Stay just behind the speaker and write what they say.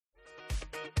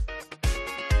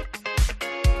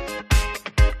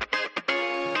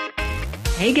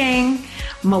Hey gang,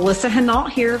 Melissa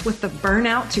Hinault here with the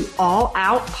Burnout to All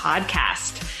Out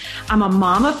podcast. I'm a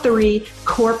mom of three,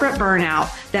 corporate burnout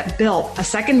that built a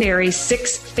secondary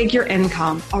 6-figure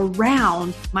income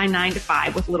around my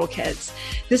 9-to-5 with little kids.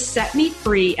 This set me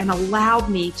free and allowed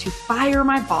me to fire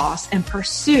my boss and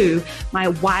pursue my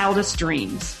wildest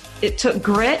dreams. It took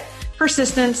grit,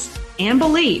 persistence, and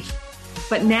belief.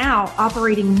 But now,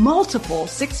 operating multiple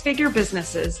 6-figure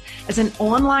businesses as an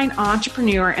online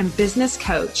entrepreneur and business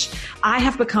coach, I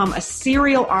have become a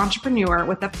serial entrepreneur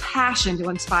with a passion to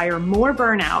inspire more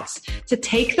burnouts to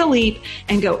take the leap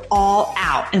and go all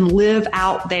out and live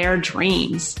out their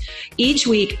dreams. Each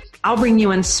week, I'll bring you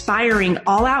inspiring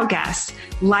all-out guests,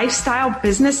 lifestyle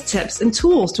business tips, and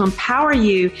tools to empower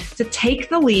you to take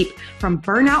the leap from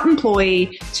burnout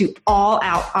employee to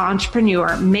all-out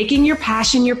entrepreneur, making your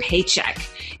passion your paycheck.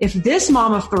 If this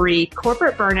mom of three,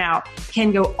 corporate burnout,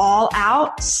 can go all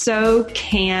out, so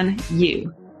can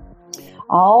you.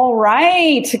 All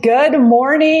right. Good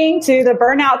morning to the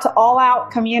Burnout to All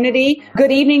Out community. Good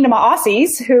evening to my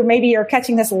Aussies who maybe are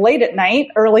catching this late at night,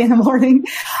 early in the morning.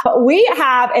 We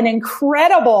have an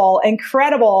incredible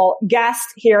guest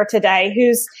here today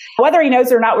who's, whether he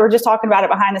knows it or not, we were just talking about it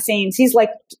behind the scenes. He's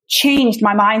like changed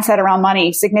my mindset around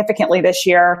money significantly this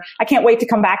year. I can't wait to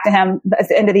come back to him at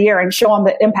the end of the year and show him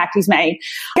the impact he's made.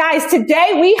 Guys,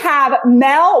 today we have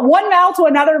one Mel to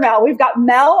another Mel. We've got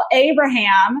Mel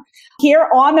Abraham here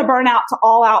on the Burnout to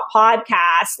All Out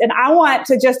podcast. And I want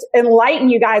to just enlighten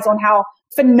you guys on how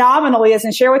phenomenal he is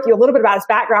and share with you a little bit about his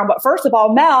background. But first of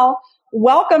all, Mel,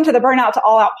 welcome to the Burnout to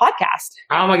All Out podcast.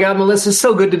 Oh my God, Melissa,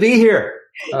 so good to be here.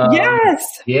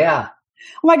 Yes. Yeah.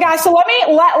 Oh my gosh. So let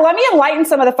me enlighten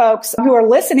some of the folks who are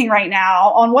listening right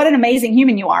now on what an amazing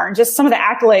human you are and just some of the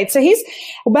accolades. So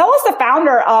Mel is the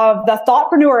founder of the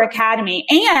Thoughtpreneur Academy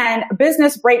and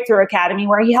Business Breakthrough Academy,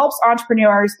 where he helps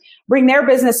entrepreneurs bring their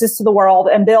businesses to the world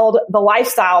and build the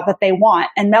lifestyle that they want.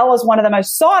 And Mel is one of the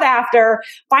most sought after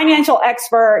financial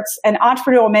experts and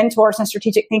entrepreneurial mentors and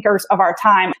strategic thinkers of our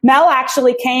time. Mel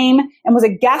actually came and was a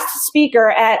guest speaker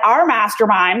at our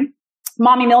mastermind,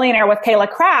 Mommy Millionaire with Kayla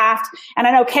Kraft. And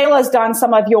I know Kayla's done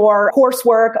some of your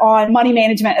coursework on money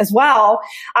management as well.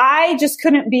 I just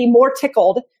couldn't be more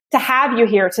tickled to have you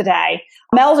here today.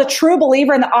 Mel's a true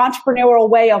believer in the entrepreneurial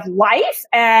way of life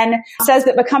and says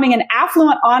that becoming an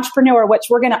affluent entrepreneur, which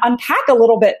we're going to unpack a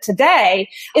little bit today,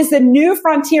 is the new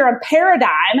frontier and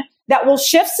paradigm that will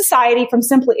shift society from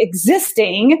simply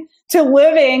existing to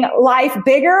living life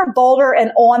bigger, bolder,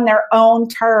 and on their own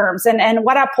terms. And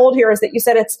what I pulled here is that you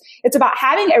said it's about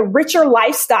having a richer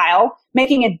lifestyle,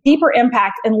 making a deeper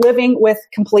impact, and living with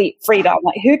complete freedom.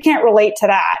 Like, who can't relate to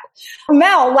that?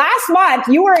 Mel, last month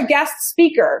you were a guest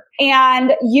speaker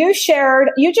and you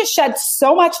just shed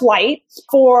so much light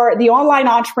for the online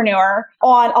entrepreneur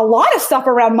on a lot of stuff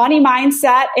around money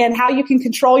mindset and how you can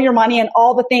control your money and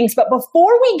all the things. But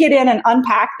before we get in and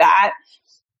unpack that,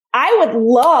 I would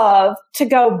love to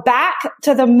go back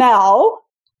to the Mel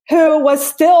who was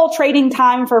still trading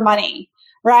time for money,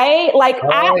 right? Like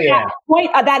that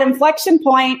point, at that inflection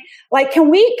point, like, can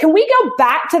we go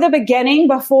back to the beginning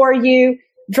before you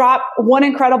drop one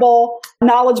incredible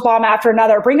knowledge bomb after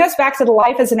another? Bring us back to the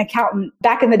life as an accountant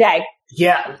back in the day.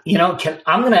 Yeah.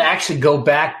 I'm going to actually go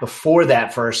back before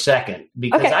that for a second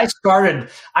because okay.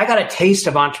 I got a taste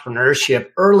of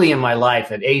entrepreneurship early in my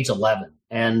life at age 11.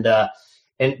 And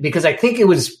because I think it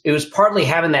was partly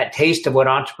having that taste of what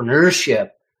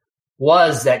entrepreneurship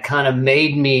was that kind of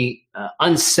made me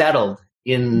unsettled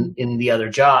in the other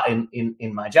job,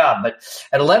 in my job. But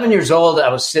at 11 years old,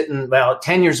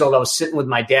 10 years old, I was sitting with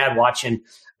my dad watching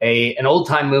an old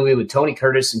time movie with Tony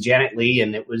Curtis and Janet Leigh.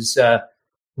 And it was the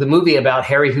movie about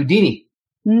Harry Houdini.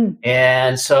 Mm.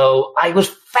 And so I was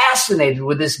fascinated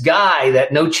with this guy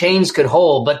that no chains could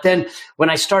hold. But then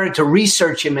when I started to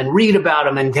research him and read about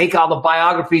him and take all the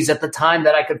biographies at the time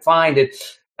that I could find it,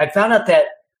 I found out that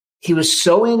he was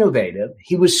so innovative.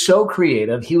 He was so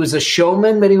creative. He was a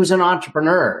showman, but he was an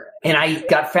entrepreneur. And I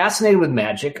got fascinated with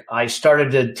magic. I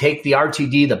started to take the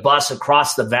RTD, the bus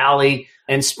across the valley,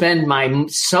 and spend my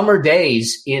summer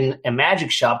days in a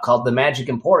magic shop called the Magic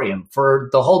Emporium for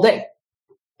the whole day.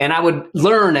 And I would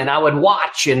learn and I would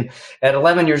watch. And at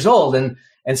 11 years old, and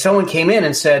someone came in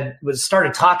and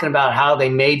started talking about how they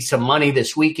made some money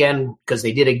this weekend because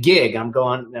they did a gig. I'm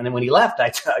going, and then when he left,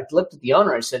 I looked at the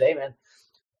owner. I said, "Hey man,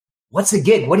 what's a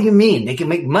gig? What do you mean they can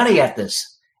make money at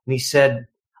this?" And he said,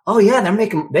 "Oh yeah,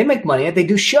 they make money. They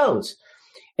do shows."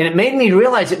 And it made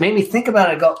me think about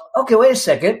it. I go, okay, wait a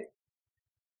second.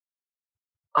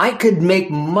 I could make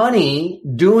money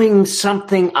doing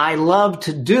something I love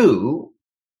to do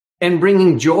and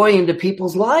bringing joy into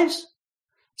people's lives.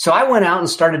 So I went out and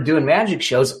started doing magic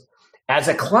shows as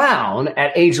a clown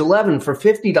at age 11 for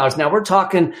 $50. Now we're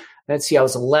talking, let's see, I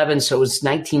was 11, so it was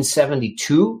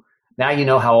 1972. Now you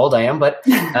know how old I am, but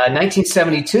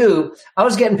 1972, I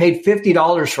was getting paid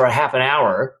 $50 for a half an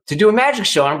hour to do a magic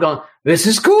show. And I'm going, this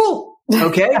is cool.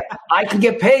 Okay. I can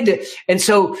get paid to. And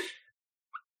so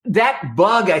that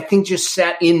bug, I think, just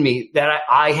sat in me that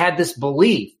I had this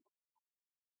belief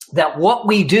that what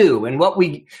we do and what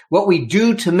we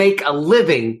do to make a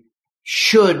living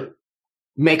should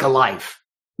make a life.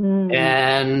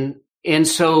 And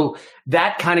so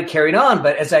that kind of carried on.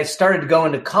 But as I started to go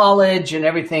into college and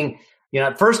everything,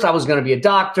 at first I was going to be a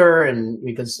doctor, and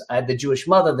because I had the Jewish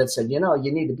mother that said, you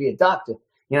need to be a doctor,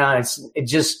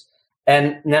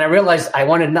 and then I realized I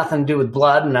wanted nothing to do with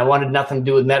blood and I wanted nothing to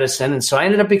do with medicine. And so I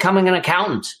ended up becoming an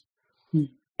accountant.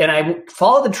 And I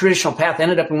followed the traditional path,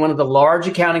 ended up in one of the large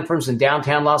accounting firms in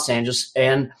downtown Los Angeles.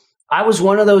 And I was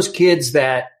one of those kids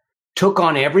that took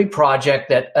on every project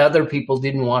that other people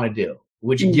didn't want to do,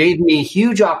 which gave me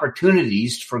huge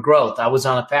opportunities for growth. I was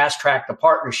on a fast track to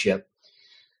partnership.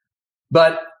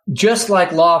 But just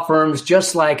like law firms,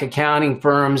 just like accounting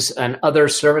firms and other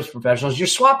service professionals, you're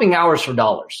swapping hours for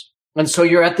dollars. And so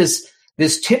you're at this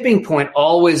tipping point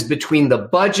always between the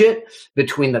budget,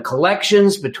 between the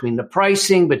collections, between the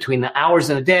pricing, between the hours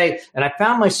in a day. And I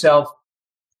found myself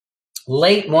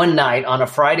late one night on a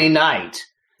Friday night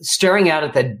staring out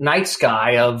at the night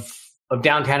sky of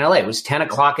downtown LA. It was 10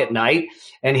 o'clock at night.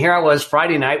 And here I was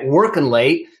Friday night working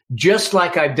late, just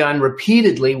like I've done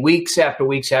repeatedly weeks after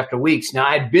weeks after weeks. Now,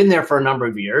 I'd been there for a number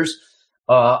of years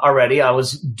already. I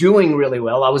was doing really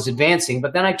well. I was advancing.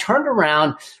 But then I turned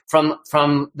around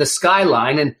from the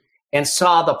skyline and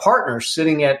saw the partner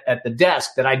sitting at the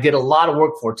desk that I did a lot of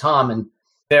work for, Tom. And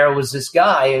there was this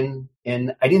guy,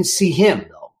 and I didn't see him,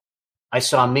 though. I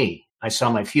saw me. I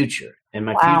saw my future. And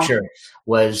my future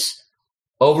was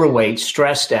overweight,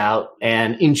 stressed out,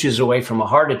 and inches away from a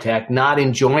heart attack, not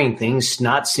enjoying things,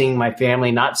 not seeing my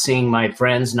family, not seeing my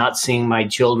friends, not seeing my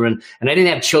children. And I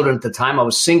didn't have children at the time. I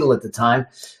was single at the time.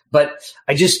 But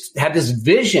I just had this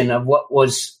vision of what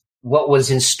was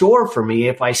in store for me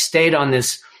if I stayed on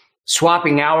this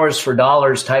swapping hours for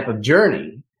dollars type of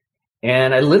journey.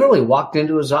 And I literally walked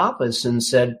into his office and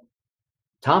said,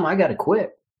 Tom, I got to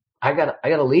quit. I got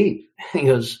to leave. He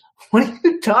goes, what are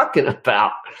you talking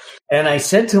about? And I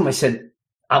said to him,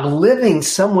 I'm living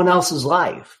someone else's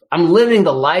life. I'm living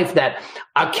the life that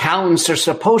accountants are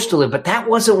supposed to live, but that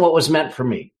wasn't what was meant for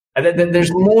me.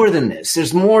 There's more than this.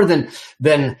 There's more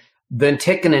than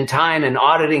ticking and tying and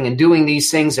auditing and doing these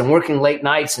things and working late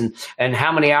nights and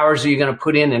how many hours are you going to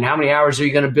put in and how many hours are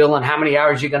you going to bill and how many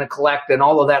hours are you going to collect and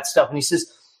all of that stuff. And he says,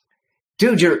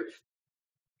 dude,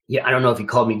 I don't know if he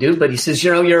called me dude, but he says,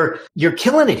 you're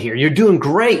killing it here. You're doing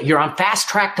great. You're on fast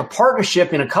track to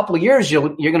partnership. In a couple of years, you're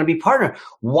going to be partner.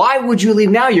 Why would you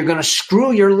leave now? You're going to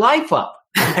screw your life up.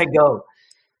 I go,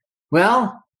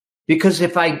 well, because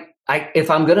if I'm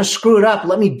going to screw it up,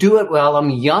 let me do it while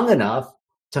I'm young enough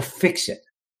to fix it.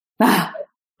 I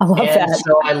love that.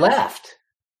 So I left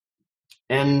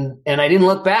and I didn't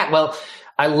look back. Well,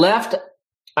 I left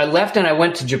and I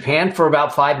went to Japan for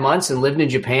about 5 months and lived in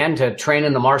Japan to train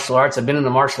in the martial arts. I've been in the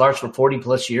martial arts for 40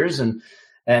 plus years.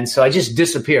 And so I just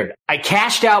disappeared. I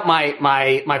cashed out my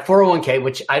 401k,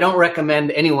 which I don't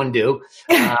recommend anyone do.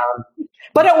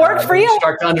 But it worked for you.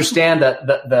 Start to understand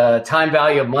the time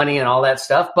value of money and all that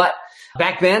stuff. But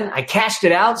back then I cashed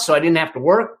it out so I didn't have to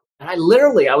work. And I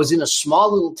was in a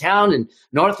small little town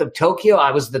north of Tokyo.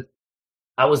 I was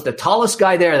the tallest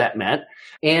guy there, that meant.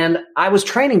 And I was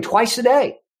training twice a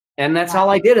day. And that's all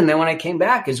I did. And then when I came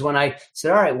back is when I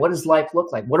said, all right, what does life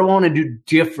look like? What do I want to do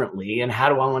differently? And how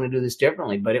do I want to do this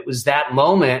differently? But it was that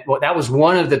moment. That was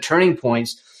one of the turning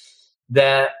points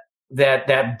that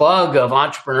bug of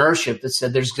entrepreneurship that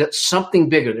said, there's something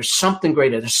bigger. There's something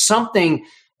greater. There's something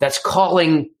that's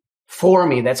calling for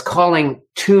me, that's calling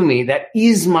to me, that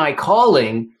is my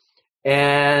calling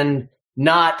and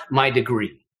not my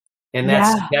degree. And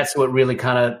that's what really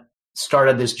kind of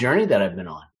started this journey that I've been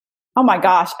on. Oh my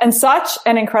gosh. And such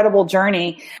an incredible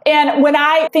journey. And when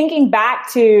thinking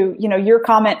back to, your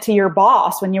comment to your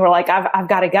boss, when you were like, I've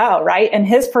got to go, right? And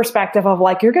his perspective of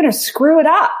like, you're going to screw it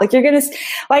up. Like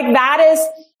that is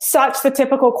such the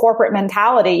typical corporate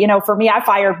mentality. For me, I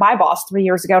fired my boss 3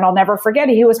 years ago and I'll never forget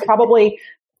it. He was probably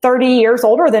 30 years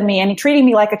older than me and he treated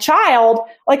me like a child,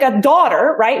 like a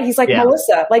daughter, right? He's like,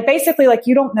 Melissa, like basically like,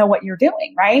 you don't know what you're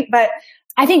doing, right? But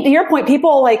I think to your point,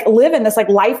 people like live in this like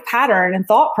life pattern and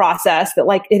thought process that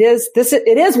like it is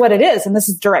what it is. And this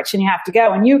is the direction you have to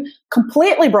go. And you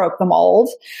completely broke the mold,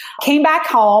 came back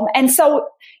home. And so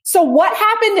what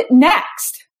happened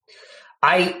next?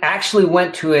 I actually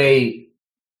went to a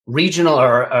regional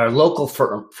or local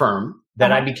firm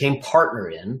that I became partner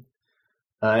in.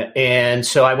 And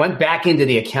so I went back into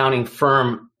the accounting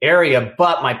firm area,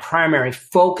 but my primary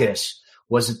focus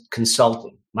was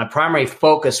consulting. My primary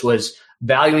focus was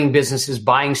valuing businesses,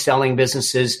 buying, selling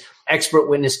businesses, expert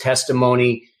witness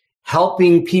testimony,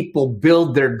 helping people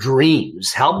build their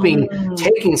dreams,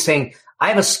 saying, I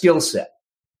have a skill set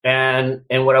and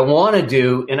what I want to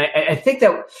do. And I think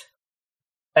that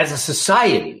as a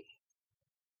society,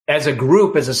 as a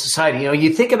group, as a society,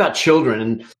 you think about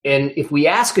children and if we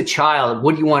ask a child,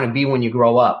 what do you want to be when you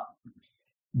grow up?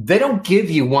 They don't give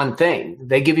you one thing.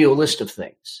 They give you a list of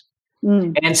things.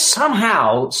 And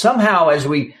somehow, as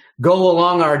we go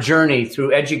along our journey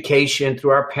through education, through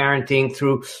our parenting,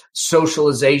 through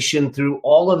socialization, through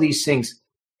all of these things,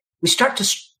 we start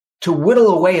to whittle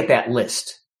away at that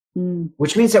list,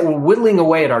 which means that we're whittling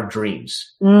away at our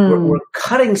dreams. We're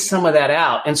cutting some of that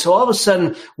out. And so all of a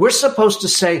sudden, we're supposed to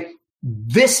say,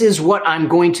 this is what I'm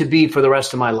going to be for the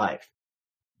rest of my life.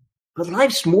 But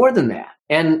life's more than that.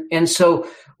 And so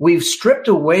we've stripped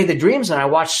away the dreams. And I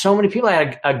watched so many people. I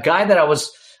had a guy that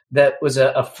was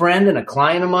a friend and a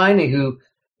client of mine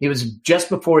he was just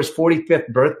before his 45th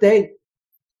birthday.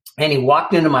 And he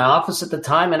walked into my office at the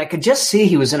time and I could just see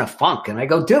he was in a funk. And I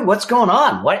go, dude, what's going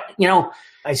on?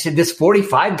 I said, this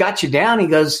 45 got you down? He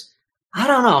goes, I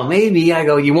don't know, maybe. I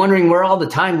go, you wondering where all the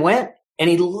time went? And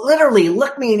he literally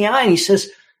looked me in the eye and he says,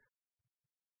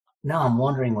 no, I'm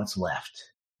wondering what's left.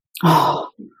 Oh,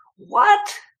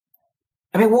 what?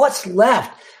 I mean, what's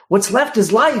left? What's left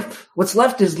is life. What's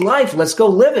left is life. Let's go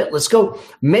live it. Let's go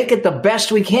make it the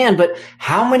best we can. But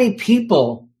how many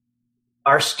people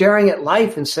are staring at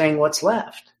life and saying what's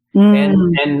left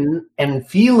and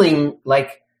feeling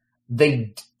like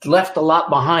they left a lot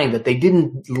behind, that they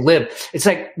didn't live? It's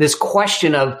like this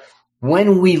question of,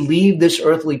 when we leave this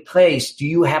earthly place, do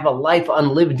you have a life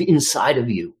unlived inside of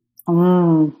you?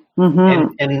 And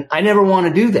I never want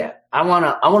to do that. I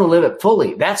want to live it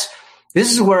fully. This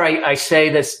is where I say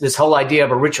this whole idea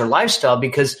of a richer lifestyle,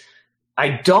 because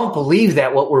I don't believe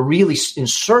that what we're really in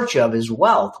search of is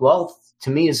wealth. Wealth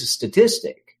to me is a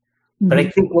statistic, but I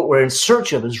think what we're in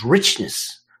search of is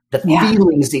richness, the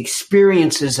feelings, the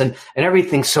experiences and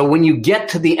everything. So when you get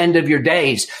to the end of your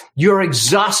days, you're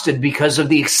exhausted because of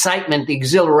the excitement, the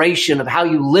exhilaration of how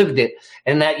you lived it,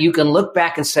 and that you can look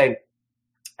back and say,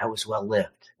 that was well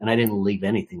lived and I didn't leave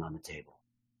anything on the table.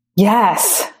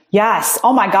 Yes.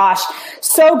 Oh my gosh.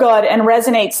 So good and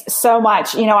resonates so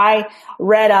much. I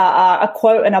read a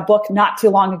quote in a book not too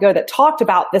long ago that talked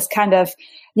about this kind of,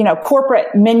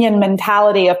 corporate minion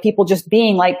mentality of people just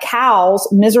being like cows,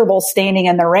 miserable, standing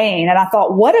in the rain. And I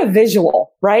thought, what a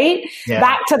visual, right? Yeah.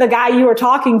 Back to the guy you were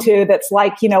talking to that's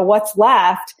like, what's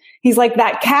left? He's like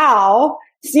that cow.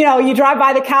 You drive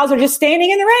by, the cows are just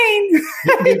standing in the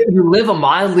rain. You live a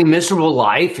mildly miserable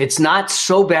life. It's not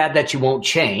so bad that you won't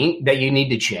change, that you need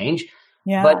to change.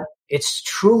 Yeah. But it's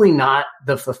truly not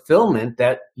the fulfillment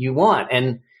that you want.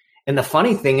 And the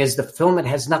funny thing is, the fulfillment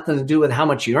has nothing to do with how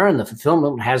much you earn. The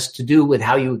fulfillment has to do with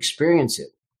how you experience it.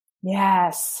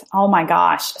 Yes. Oh my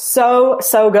gosh. So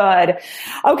good.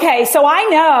 Okay. So I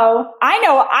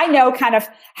know kind of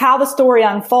how the story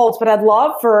unfolds, but I'd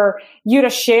love for you to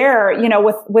share,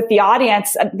 with the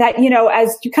audience that,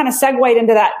 as you kind of segued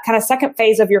into that kind of second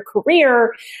phase of your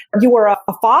career, you were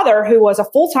a father who was a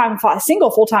single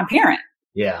full-time parent.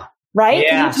 Yeah. Right.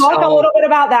 Yeah, Can you talk a little bit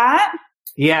about that?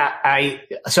 Yeah. I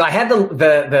had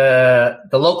the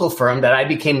local firm that I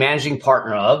became managing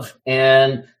partner of,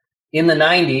 and in the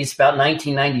 90s, about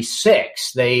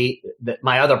 1996,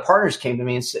 my other partners came to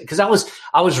me and said, because I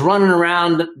was running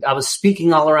around, I was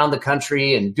speaking all around the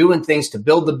country and doing things to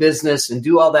build the business and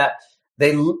do all that.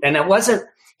 And it wasn't,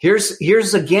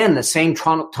 here's again, the same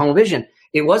tunnel vision.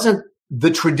 It wasn't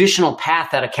the traditional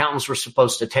path that accountants were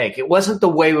supposed to take. It wasn't the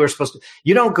way we were supposed to.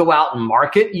 You don't go out and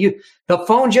market. The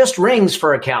phone just rings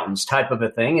for accountants type of a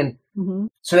thing. And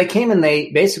so they came and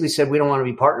they basically said, we don't want to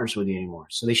be partners with you anymore.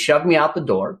 So they shoved me out the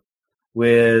door.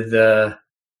 With I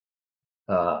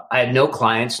had no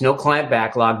clients, no client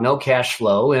backlog, no cash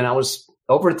flow, and I was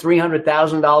over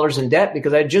 $300,000 in debt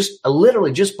because I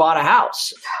literally just bought a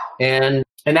house, and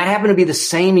that happened to be the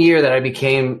same year that I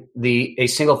became a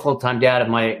single full-time dad of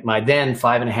my then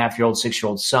 5.5-year-old,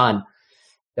 6-year-old son,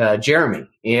 Jeremy,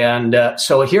 and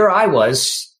so here I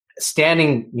was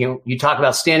standing. You talk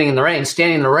about standing in the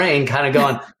rain, kind of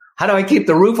going. How do I keep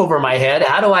the roof over my head?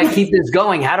 How do I keep this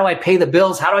going? How do I pay the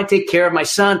bills? How do I take care of my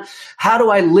son? How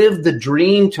do I live the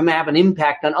dream to have an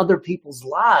impact on other people's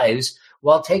lives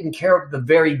while taking care of the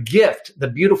very gift, the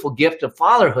beautiful gift of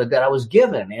fatherhood that I was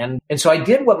given? And so I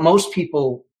did what most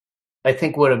people I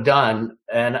think would have done.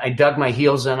 And I dug my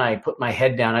heels in. I put my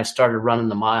head down. I started running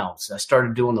the miles. I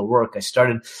started doing the work. I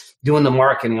started doing the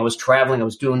marketing. I was traveling. I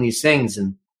was doing these things,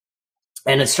 and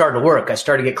it started to work. I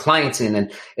started to get clients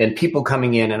in and people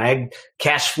coming in, and I had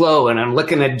cash flow, and I'm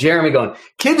looking at Jeremy going,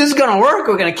 kid, this is going to work.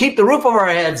 We're going to keep the roof over our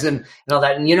heads and all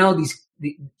that. And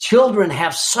the children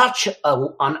have such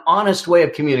an honest way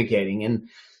of communicating.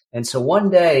 And so one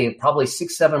day, probably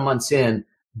 6-7 months in,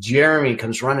 Jeremy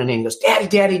comes running in and goes,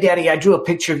 Daddy, I drew a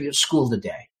picture of you at school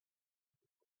today.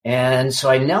 And so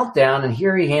I knelt down, and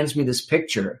here he hands me this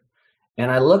picture. And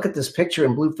I look at this picture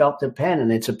in blue felt tip pen,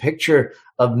 and it's a picture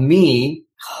of me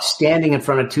standing in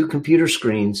front of 2 computer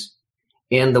screens,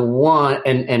 and the one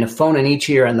and a phone in each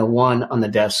ear, and the one on the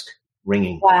desk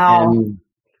ringing. Wow.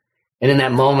 And in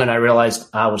that moment, I realized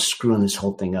I was screwing this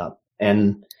whole thing up.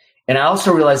 And I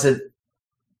also realized that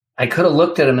I could have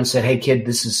looked at him and said, hey, kid,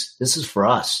 this is for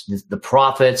us. The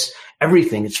profits,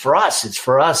 everything, it's for us. It's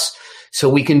for us. So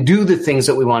we can do the things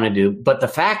that we want to do. But the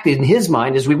fact in his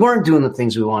mind is we weren't doing the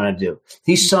things we want to do.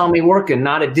 He saw me working,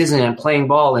 not at Disneyland, playing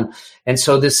ball. And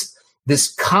so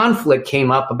this conflict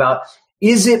came up about,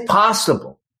 is it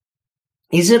possible?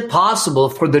 Is it possible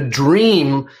for the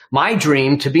dream, my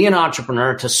dream, to be an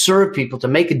entrepreneur, to serve people, to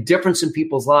make a difference in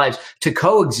people's lives, to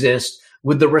coexist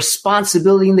with the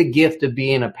responsibility and the gift of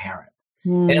being a parent?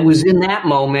 And it was in that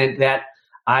moment that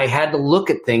I had to look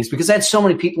at things, because I had so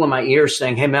many people in my ear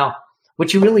saying, hey, Mel,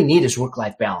 what you really need is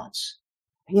work-life balance.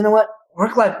 And you know what?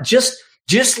 Work-life,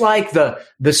 just like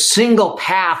the single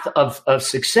path of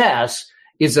success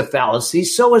is a fallacy,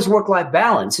 so is work-life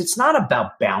balance. It's not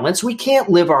about balance. We can't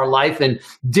live our life in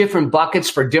different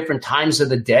buckets for different times of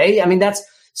the day. I mean, that's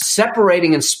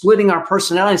separating and splitting our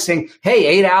personality and saying, hey,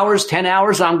 8 hours, 10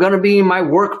 hours, I'm going to be my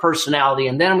work personality,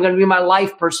 and then I'm going to be my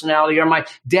life personality, or my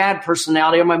dad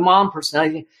personality, or my mom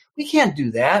personality. We can't do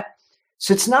that.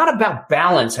 So it's not about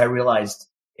balance, I realized.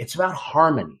 It's about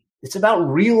harmony. It's about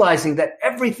realizing that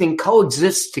everything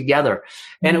coexists together.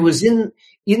 And it was in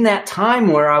that time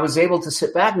where I was able to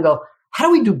sit back and go, how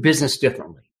do we do business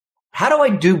differently? How do I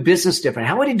do business differently?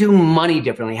 How do I do money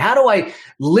differently? How do I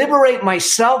liberate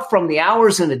myself from the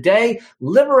hours in the day,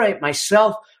 liberate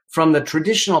myself from the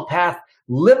traditional path,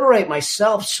 liberate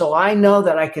myself so I know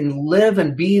that I can live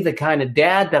and be the kind of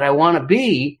dad that I want to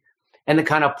be, and the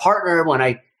kind of partner when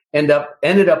I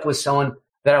ended up with someone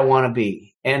that I want to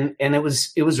be. And it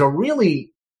was a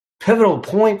really pivotal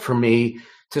point for me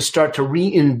to start to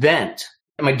reinvent.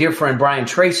 My dear friend Brian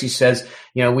Tracy says,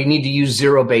 we need to use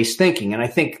zero-based thinking. And I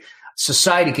think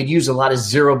society could use a lot of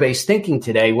zero-based thinking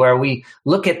today, where we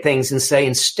look at things and say,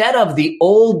 instead of the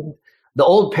old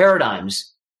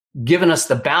paradigms giving us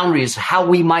the boundaries of how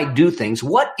we might do things,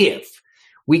 what if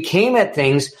we came at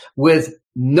things with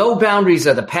no boundaries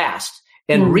of the past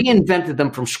and reinvented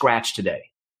them from scratch today?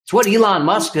 It's what Elon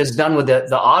Musk has done with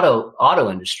the auto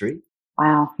industry.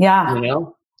 Wow. Yeah.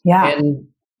 Yeah.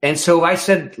 And so I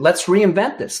said, let's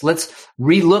reinvent this. Let's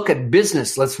relook at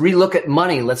business. Let's relook at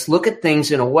money. Let's look at things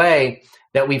in a way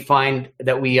that we find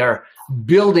that we are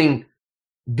building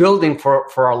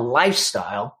for a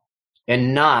lifestyle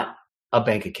and not a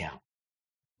bank account.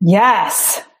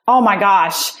 Yes. Oh my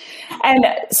gosh. And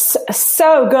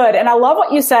so good. And I love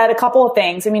what you said, a couple of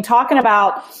things. I mean, talking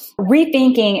about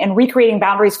rethinking and recreating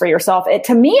boundaries for yourself.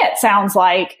 To me, it sounds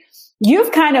like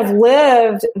you've kind of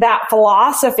lived that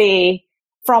philosophy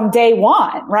from day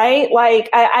one, right? Like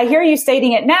I hear you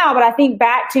stating it now, but I think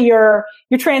back to your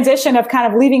transition of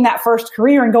kind of leaving that first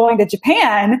career and going to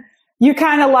Japan. You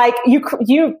kind of like,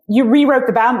 you rewrote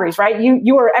the boundaries, right?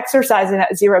 You were exercising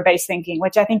that zero-based thinking,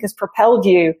 which I think has propelled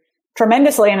you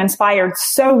tremendously and inspired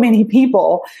so many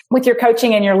people with your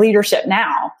coaching and your leadership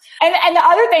now. And the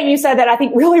other thing you said that I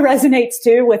think really resonates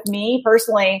too with me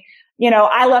personally,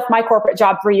 I left my corporate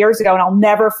job 3 years ago, and I'll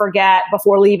never forget,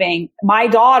 before leaving, my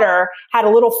daughter had a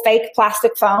little fake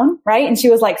plastic phone, right? And she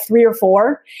was like 3 or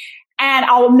 4. And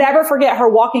I'll never forget her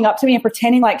walking up to me and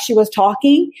pretending like she was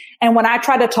talking. And when I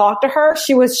tried to talk to her,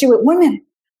 she would, 1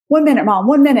 minute, Mom,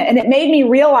 1 minute. And it made me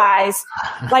realize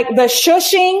like the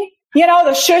shushing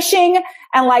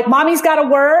and like, Mommy's got to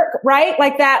work, right?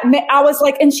 Like that. I was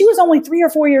like, and she was only 3 or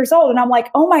 4 years old. And I'm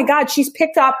like, oh my God, she's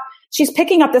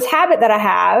picking up this habit that I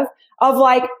have of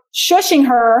like shushing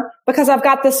her because I've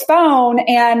got this phone.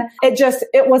 And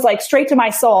it was like straight to my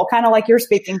soul, kind of like you're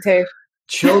speaking to.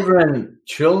 Children,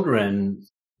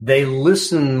 they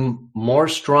listen more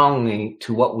strongly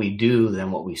to what we do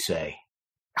than what we say.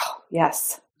 Oh,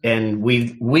 yes. And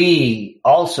we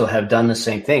also have done the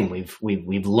same thing.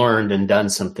 We've learned and done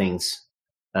some things,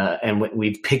 and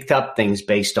we've picked up things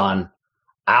based on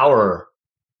our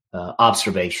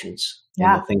observations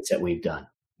and the things that we've done.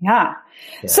 Yeah.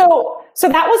 So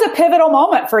that was a pivotal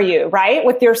moment for you, right?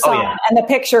 With your son and the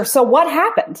picture. So what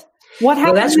happened? What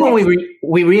happened? Well, that's when we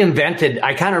reinvented.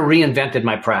 I kind of reinvented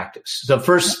my practice.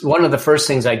 One of the first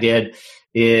things I did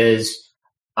is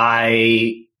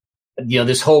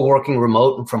this whole working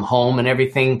remote from home and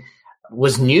everything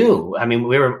was new. I mean,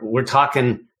 we were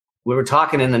talking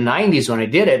in the 90s when I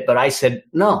did it, but I said,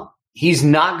 no, he's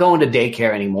not going to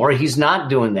daycare anymore. He's not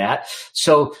doing that.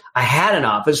 So I had an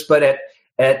office, but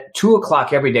at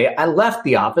 2:00 every day, I left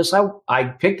the office. I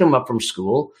picked him up from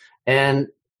school and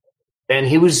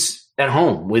he was at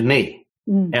home with me,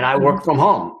 and I worked from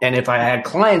home. And if I had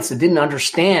clients that didn't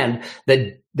understand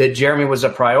that Jeremy was a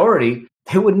priority,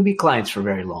 they wouldn't be clients for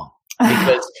very long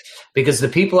because the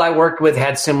people I worked with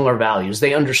had similar values.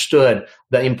 They understood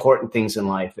the important things in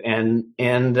life, and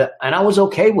I was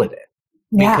okay with it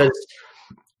because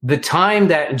the time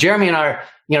that Jeremy and I,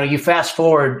 you fast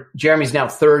forward, Jeremy's now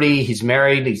 30. He's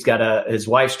married. He's got his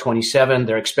wife's 27.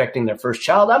 They're expecting their first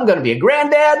child. I'm going to be a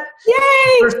granddad.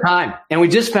 Yay! First time. And we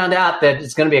just found out that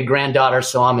it's going to be a granddaughter.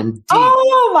 So I'm in deep.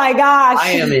 Oh my gosh. I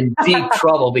am in deep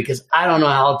trouble because I don't know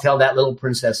how I'll tell that little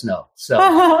princess no. So,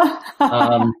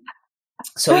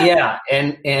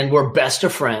 and we're best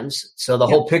of friends. So the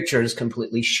whole picture is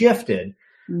completely shifted.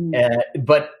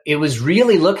 But it was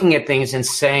really looking at things and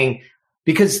saying,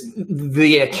 because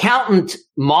the accountant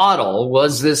model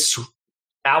was this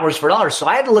hours for dollars. So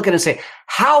I had to look at it and say,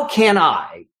 how can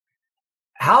I,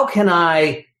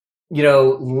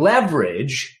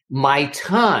 leverage my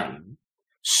time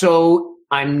so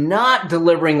I'm not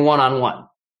delivering one-on-one?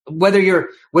 Whether you're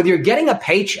getting a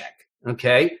paycheck,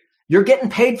 okay, you're getting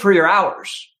paid for your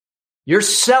hours. You're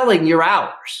selling your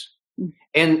hours.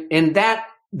 And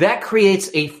that creates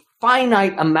a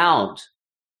finite amount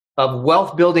of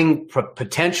wealth building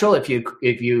potential. If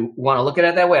you want to look at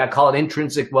it that way, I call it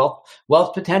intrinsic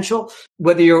wealth potential.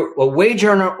 Whether you're a wage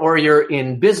earner or you're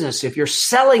in business, if you're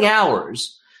selling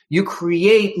hours, you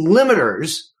create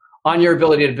limiters on your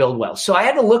ability to build wealth. So I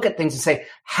had to look at things and say,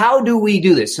 how do we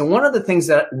do this? And one of the things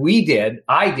that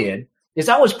I did, is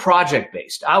I was project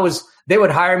based. They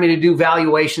would hire me to do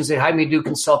valuations. They'd hire me to do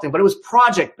consulting, but it was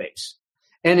project based.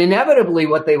 And inevitably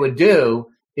what they would do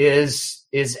is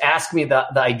ask me the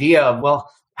idea of,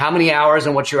 well, how many hours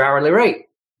and what's your hourly rate?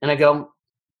 And I go,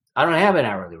 I don't have an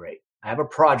hourly rate. I have a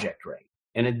project rate.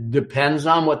 And it depends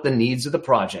on what the needs of the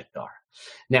project are.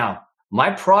 Now,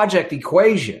 my project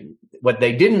equation, what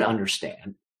they didn't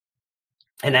understand,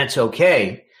 and that's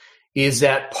okay, is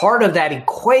that part of that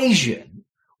equation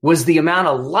was the amount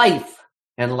of life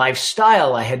and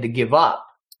lifestyle I had to give up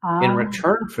in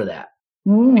return for that,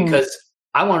 because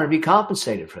I wanted to be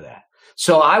compensated for that.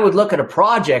 So I would look at a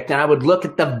project and I would look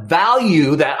at the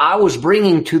value that I was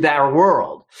bringing to that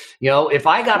world. If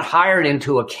I got hired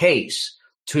into a case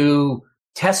to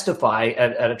testify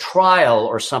at a trial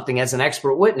or something as an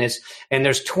expert witness, and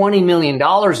there's $20 million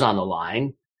on the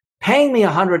line, paying me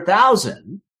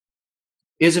 $100,000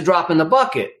 is a drop in the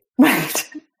bucket. Right.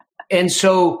 And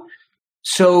so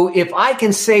if I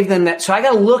can save them that, so I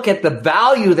got to look at the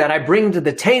value that I bring to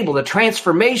the table, the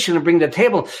transformation I bring to the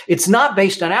table. It's not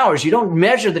based on hours. You don't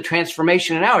measure the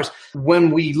transformation in hours.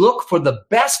 When we look for the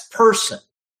best person,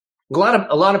 a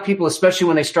lot of people, especially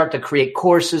when they start to create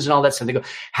courses and all that stuff, they go,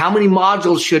 how many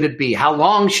modules should it be? How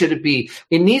long should it be?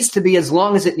 It needs to be as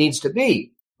long as it needs to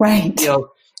be. Right.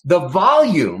 The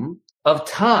volume of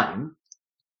time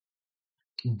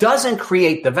doesn't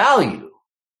create the value.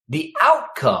 The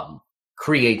outcome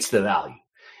creates the value.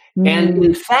 And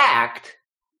in fact,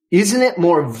 isn't it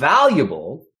more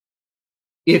valuable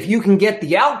if you can get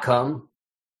the outcome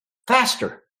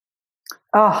faster?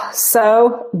 Oh,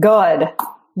 so good.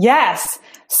 Yes,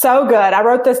 so good. I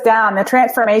wrote this down. The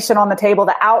transformation on the table,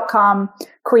 the outcome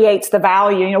creates the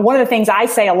value. One of the things I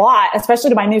say a lot, especially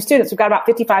to my new students, we've got about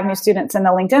 55 new students in the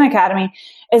LinkedIn Academy,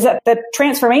 is that the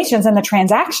transformation's in the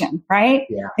transaction, right?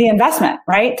 Yeah. The investment,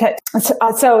 right?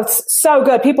 So it's so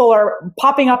good. People are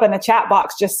popping up in the chat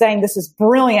box just saying this is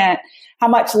brilliant, how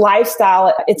much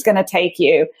lifestyle it's going to take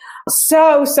you.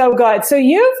 So good. So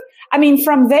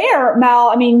from there,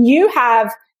 Mel, you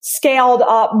have scaled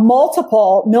up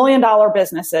multiple $1 million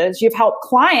businesses. You've helped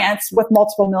clients with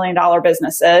multiple $1 million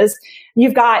businesses.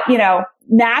 You've got,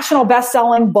 national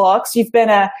best-selling books. You've been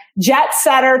a jet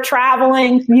setter,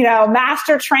 traveling,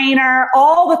 master trainer,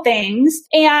 all the things.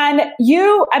 And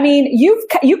you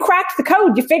cracked the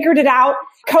code. You figured it out,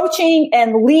 coaching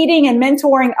and leading and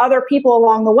mentoring other people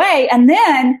along the way. And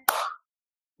then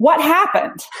what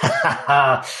happened?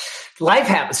 Life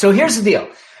happens. So here's the deal.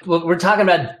 We're talking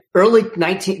about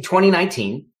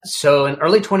 2019. So in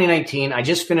early 2019, I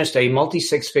just finished a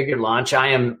multi-six-figure launch. I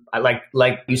am,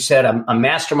 like you said, I'm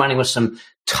masterminding with some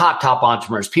top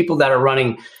entrepreneurs, people that are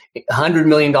running $100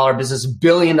 million business, $1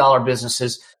 billion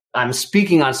businesses. I'm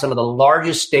speaking on some of the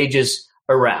largest stages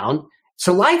around.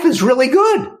 So life is really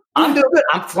good. I'm doing good.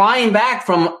 I'm flying back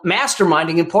from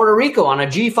masterminding in Puerto Rico on a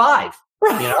G5.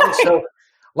 Right. So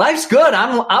life's good.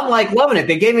 I'm like loving it.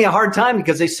 They gave me a hard time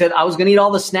because they said I was going to eat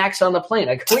all the snacks on the plane.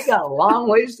 We got a long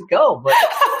ways to go. But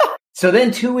so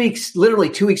then literally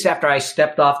 2 weeks after I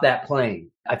stepped off that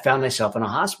plane, I found myself in a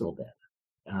hospital bed.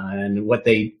 And what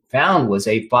they found was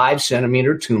a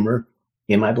 5-centimeter tumor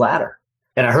in my bladder.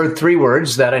 And I heard 3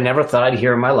 words that I never thought I'd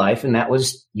hear in my life. And that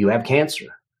was, you have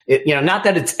cancer. Not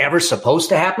that it's ever supposed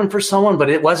to happen for someone, but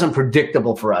it wasn't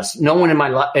predictable for us. No one in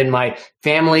my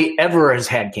family ever has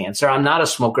had cancer. I'm not a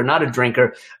smoker, not a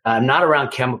drinker. I'm not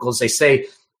around chemicals. They say,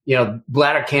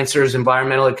 bladder cancer is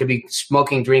environmental. It could be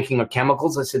smoking, drinking, or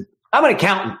chemicals. I said, I'm an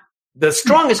accountant. The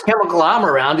strongest chemical I'm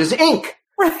around is ink.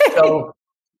 Right. So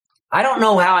I don't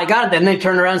know how I got it. Then they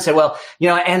turned around and said, well,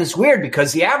 and it's weird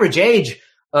because the average age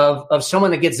of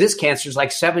someone that gets this cancer is like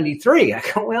 73. I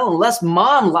go, well, unless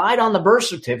mom lied on the birth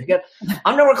certificate,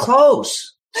 I'm nowhere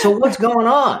close. So what's going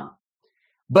on?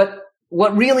 But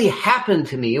what really happened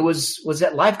to me was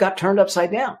that life got turned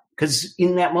upside down. Because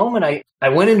in that moment, I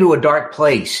went into a dark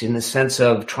place in the sense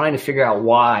of trying to figure out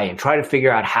why and try to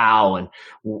figure out how and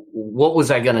what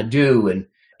was I going to do. And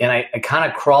I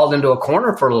kind of crawled into a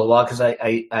corner for a little while because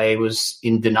I was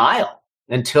in denial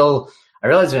until I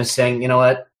realized I was saying, you know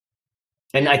what?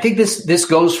 And I think this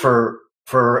goes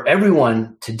for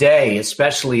everyone today,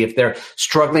 especially if they're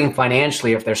struggling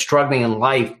financially, if they're struggling in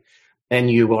life and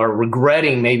you are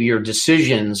regretting maybe your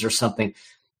decisions or something.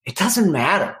 It doesn't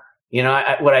matter.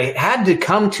 What I had to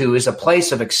come to is a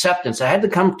place of acceptance. I had to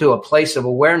come to a place of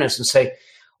awareness and say,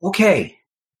 okay,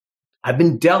 I've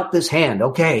been dealt this hand.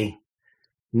 Okay,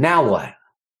 now what?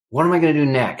 What am I going to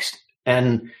do next?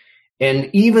 And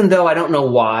even though I don't know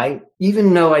why,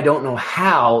 even though I don't know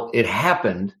how it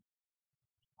happened,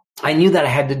 I knew that I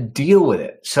had to deal with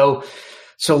it. So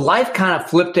life kind of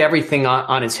flipped everything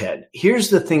on its head. Here's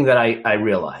the thing that I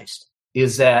realized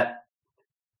is that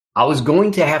I was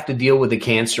going to have to deal with the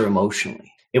cancer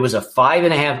emotionally. It was a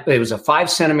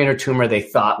 5-centimeter tumor. They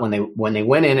thought when they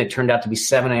went in, it turned out to be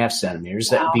 7.5 centimeters.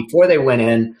 Wow. Before they went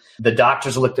in, the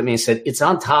doctors looked at me and said, it's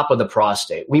on top of the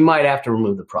prostate. We might have to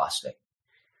remove the prostate.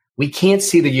 We can't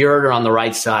see the ureter on the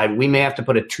right side. We may have to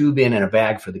put a tube in and a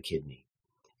bag for the kidney.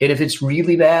 And if it's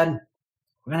really bad,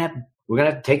 we're gonna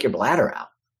have to take your bladder out.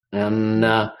 And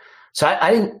so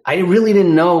I really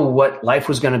didn't know what life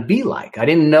was going to be like. I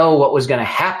didn't know what was going to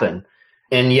happen,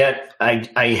 and yet I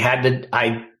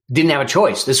didn't have a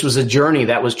choice. This was a journey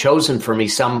that was chosen for me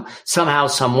somehow,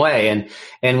 some way.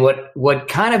 And what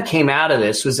kind of came out of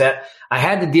this was that I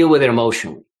had to deal with it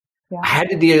emotionally. Yeah. I had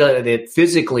to deal with it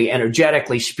physically,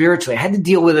 energetically, spiritually. I had to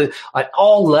deal with it at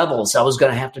all levels. I was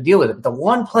going to have to deal with it. But the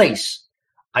one place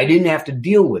I didn't have to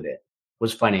deal with it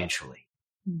was financially.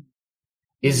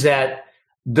 Is that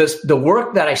the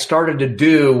work that I started to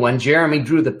do when Jeremy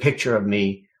drew the picture of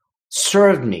me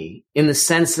served me in the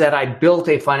sense that I built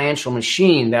a financial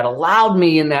machine that allowed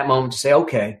me in that moment to say,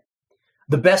 okay,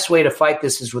 the best way to fight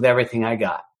this is with everything I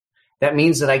got. That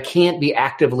means that I can't be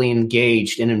actively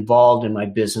engaged and involved in my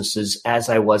businesses as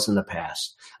I was in the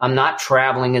past. I'm not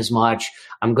traveling as much.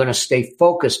 I'm going to stay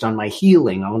focused on my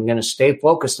healing. I'm going to stay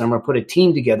focused. I'm going to put a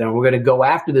team together and we're going to go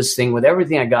after this thing with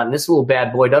everything I got. And this little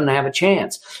bad boy doesn't have a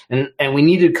chance. And we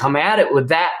need to come at it with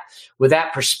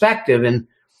that perspective.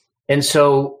 And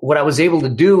so what I was able to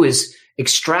do is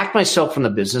extract myself from the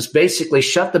business, basically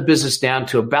shut the business down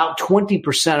to about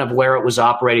 20% of where it was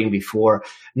operating before,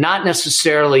 not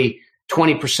necessarily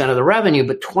 20% of the revenue,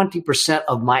 but 20%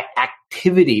 of my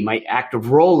activity, my active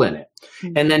role in it.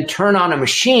 Mm-hmm. And then turn on a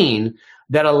machine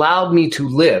that allowed me to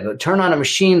live, turn on a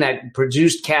machine that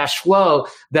produced cash flow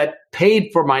that paid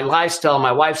for my lifestyle,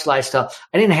 my wife's lifestyle.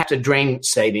 I didn't have to drain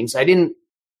savings. I didn't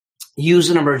use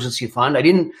an emergency fund. I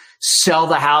didn't sell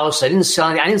the house. I didn't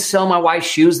sell my wife's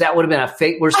shoes. That would have been a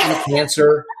fate worse than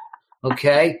cancer.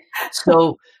 Okay.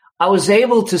 So I was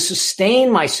able to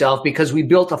sustain myself because we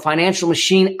built a financial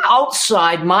machine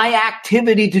outside my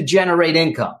activity to generate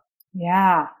income.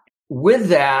 Yeah. With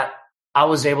that, I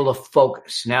was able to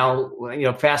focus. Now,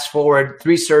 fast forward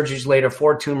 3 surgeries later,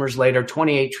 4 tumors later,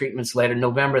 28 treatments later,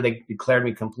 November, they declared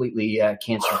me completely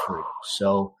cancer-free.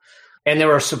 So, and they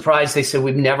were surprised. They said,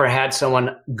 we've never had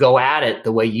someone go at it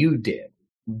the way you did.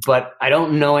 But I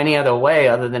don't know any other way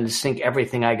other than to sink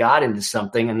everything I got into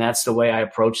something. And that's the way I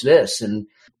approach this. And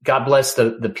God bless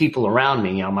the people around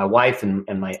me, my wife and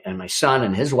my son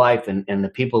and his wife and the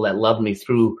people that loved me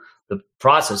through the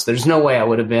process. There's no way I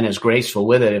would have been as graceful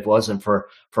with it if it wasn't for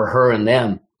her and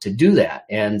them to do that.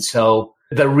 And so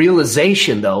the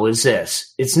realization, though, is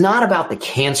this: it's not about the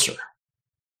cancer.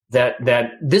 That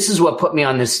this is what put me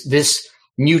on this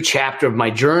new chapter of my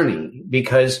journey,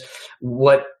 because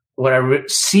what I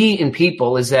see in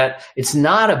people is that it's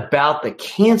not about the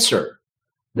cancer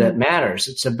that matters.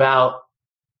 It's about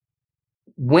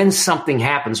when something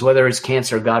happens, whether it's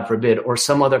cancer, God forbid, or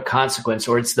some other consequence,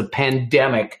 or it's the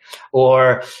pandemic,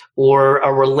 or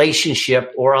a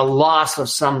relationship, or a loss of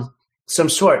some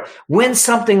sort. When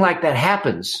something like that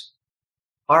happens,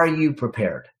 are you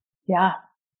prepared? Yeah.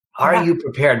 Are you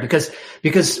prepared?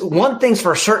 Because one thing's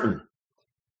for certain: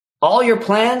 all your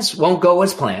plans won't go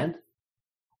as planned.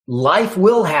 Life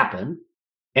will happen,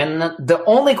 and the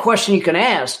only question you can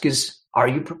ask is, are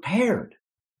you prepared?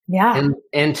 Yeah.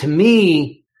 And to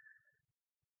me,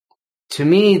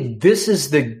 this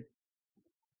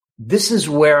is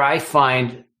where I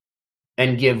find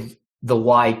and give the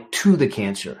why to the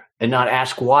cancer, and not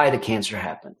ask why the cancer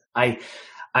happened.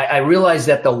 I realize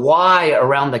that the why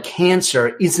around the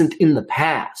cancer isn't in the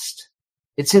past;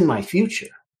 it's in my future.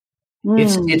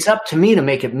 It's up to me to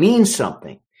make it mean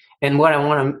something. And what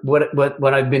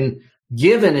I've been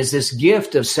given is this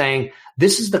gift of saying,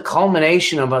 this is the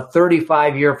culmination of a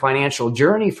 35-year financial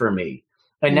journey for me.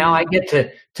 And now I get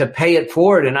to pay it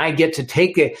forward, and I get to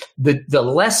take the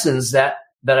lessons that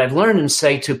I've learned and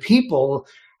say to people,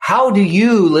 how do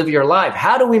you live your life?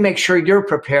 How do we make sure you're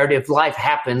prepared if life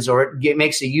happens, or it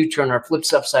makes a U-turn or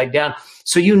flips upside down,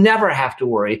 so you never have to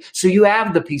worry, so you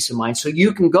have the peace of mind, so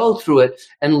you can go through it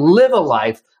and live a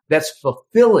life that's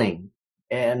fulfilling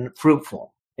and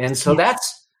fruitful. And so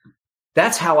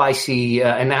that's how I see,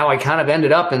 and how I kind of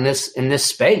ended up in this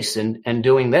space and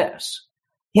doing this.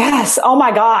 Yes. Oh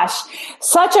my gosh.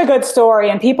 Such a good story.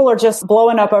 And people are just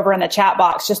blowing up over in the chat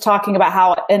box, just talking about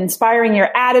how inspiring your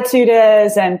attitude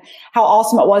is and how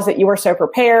awesome it was that you were so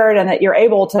prepared and that you're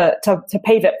able to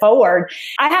pave it forward.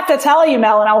 I have to tell you,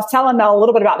 Mel, and I was telling Mel a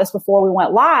little bit about this before we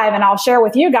went live, and I'll share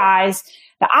with you guys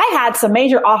that I had some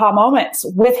major aha moments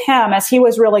with him as he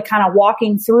was really kind of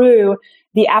walking through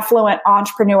the affluent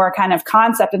entrepreneur kind of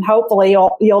concept. And hopefully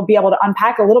you'll be able to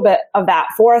unpack a little bit of that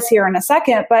for us here in a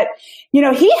second. But,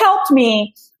 he helped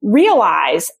me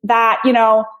realize that,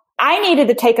 I needed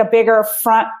to take a bigger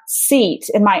front seat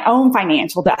in my own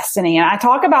financial destiny. And I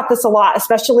talk about this a lot,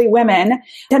 especially women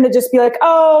tend to just be like,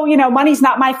 oh, money's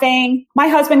not my thing. My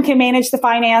husband can manage the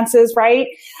finances, right?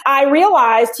 I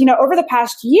realized, over the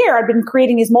past year, I've been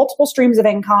creating these multiple streams of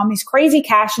income, these crazy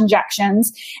cash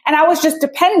injections, and I was just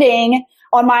depending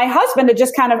on my husband to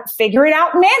just kind of figure it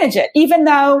out and manage it, even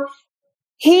though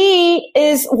he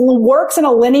works in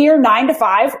a linear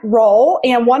 9-to-5 role.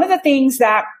 And one of the things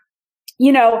that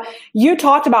you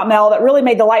talked about, Mel, that really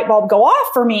made the light bulb go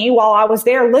off for me while I was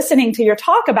there listening to your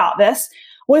talk about this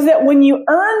was that when you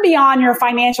earn beyond your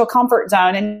financial comfort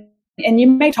zone, and you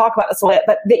may talk about this a little bit,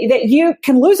 but that you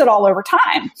can lose it all over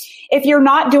time if you're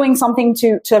not doing something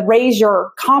to raise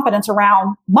your confidence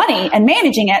around money and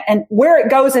managing it and where it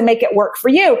goes and make it work for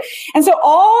you. And so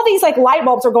all these light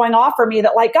bulbs are going off for me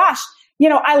that gosh,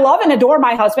 I love and adore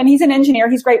my husband. He's an engineer.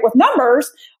 He's great with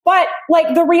numbers. But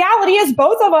the reality is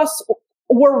both of us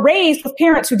were raised with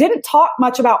parents who didn't talk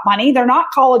much about money. They're not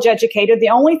college educated. The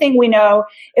only thing we know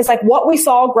is what we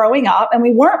saw growing up, and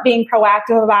we weren't being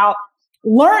proactive about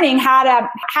learning how to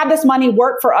have this money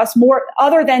work for us more,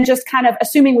 other than just kind of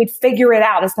assuming we'd figure it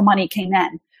out as the money came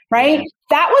in, right? Yeah.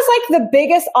 That was the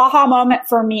biggest aha moment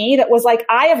for me. That was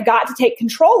I have got to take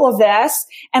control of this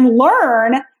and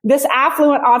learn this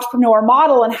affluent entrepreneur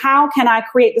model, and how can I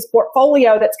create this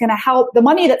portfolio that's going to help the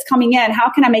money that's coming in?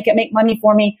 How can I make it make money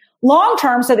for me long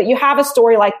term, so that you have a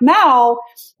story like Mel,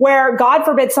 where God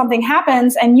forbid something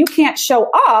happens and you can't show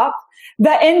up,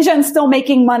 the engine's still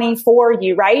making money for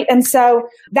you, right? And so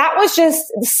that was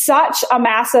just such a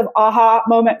massive aha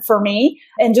moment for me,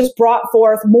 and just brought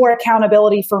forth more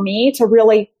accountability for me to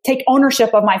really take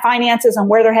ownership of my finances and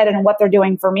where they're headed and what they're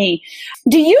doing for me.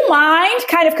 Do you mind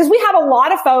because we have a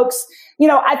lot of folks,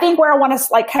 I think where I want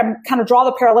to kind of draw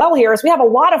the parallel here is we have a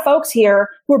lot of folks here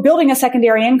who are building a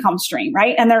secondary income stream,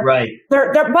 right? And they're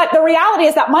but the reality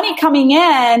is that money coming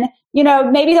in,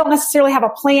 maybe don't necessarily have a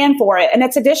plan for it. And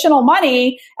it's additional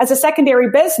money as a secondary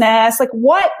business.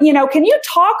 Can you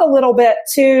talk a little bit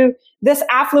to this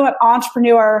affluent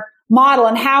entrepreneur model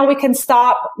and how we can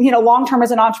stop, long-term as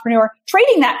an entrepreneur,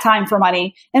 trading that time for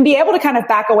money and be able to kind of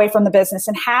back away from the business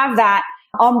and have that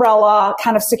umbrella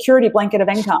kind of security blanket of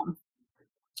income?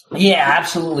 Yeah,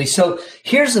 absolutely. So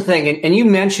here's the thing, and you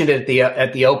mentioned it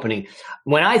at the opening.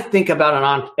 When I think about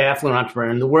an affluent entrepreneur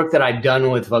and the work that I've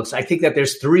done with folks, I think that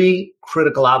there's three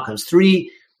critical outcomes, three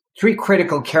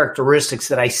critical characteristics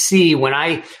that I see when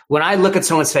I look at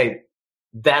someone and say,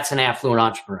 that's an affluent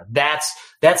entrepreneur.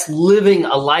 That's living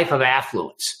a life of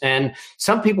affluence. And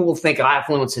some people will think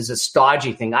affluence is a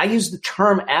stodgy thing. I use the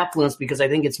term affluence because I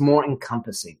think it's more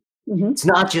encompassing. Mm-hmm. It's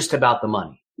not just about the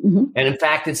money. Mm-hmm. And in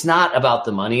fact, it's not about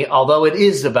the money, although it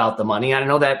is about the money. I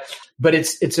know that, but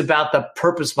it's about the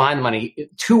purpose behind the money.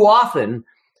 Too often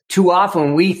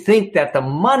we think that the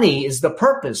money is the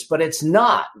purpose, but it's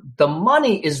not. The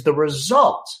money is the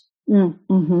result.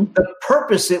 Mm-hmm. The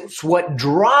purpose is what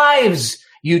drives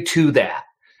you to that.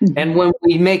 Mm-hmm. And when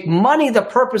we make money the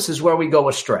purpose is where we go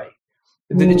astray.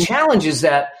 Mm-hmm. The challenge is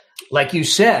that, like you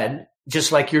said,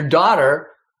 just like your daughter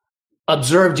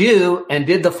observed you and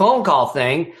did the phone call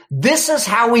thing, this is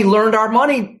how we learned our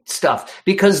money stuff,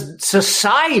 because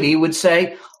society would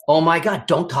say, oh my God,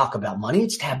 don't talk about money.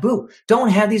 It's taboo. Don't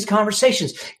have these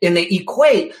conversations. And they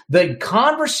equate the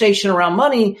conversation around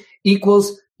money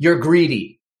equals you're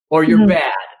greedy or you're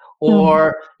bad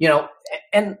or,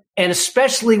 and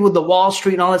especially with the Wall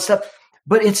Street and all that stuff.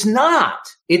 But it's not.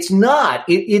 It's not.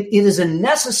 It is a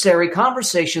necessary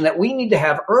conversation that we need to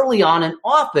have early on and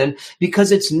often,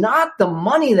 because it's not the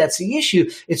money that's the issue.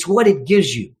 It's what it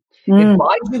gives you. It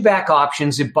buys you back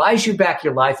options. It buys you back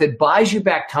your life. It buys you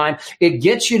back time. It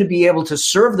gets you to be able to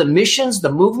serve the missions,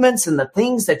 the movements, and the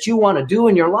things that you want to do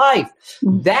in your life.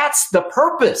 That's the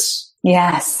purpose.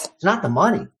 Yes. It's not the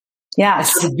money.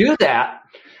 Yes. And so to do that,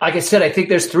 like I said, I think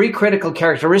there's three critical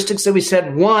characteristics that we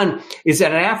said. One is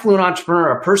that an affluent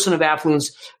entrepreneur, a person of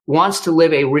affluence, wants to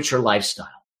live a richer lifestyle.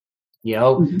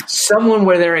 Someone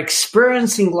where they're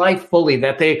experiencing life fully,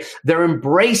 that they're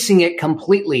embracing it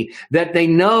completely, that they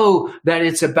know that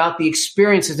it's about the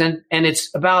experiences and it's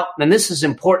about, and this is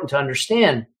important to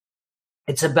understand,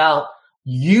 it's about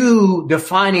you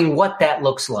defining what that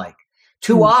looks like.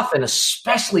 Too often,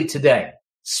 especially today,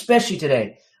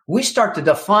 we start to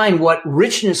define what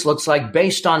richness looks like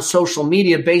based on social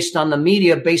media, based on the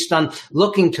media, based on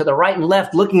looking to the right and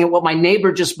left, looking at what my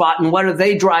neighbor just bought and what are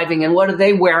they driving and what are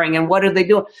they wearing and what are they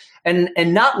doing,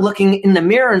 and not looking in the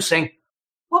mirror and saying,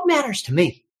 what matters to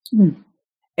me?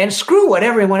 And screw what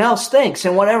everyone else thinks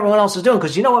and what everyone else is doing.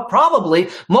 Because you know what? Probably,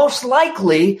 most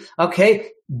likely,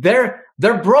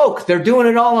 they're broke. They're doing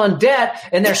it all on debt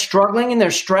and they're struggling and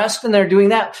they're stressed and they're doing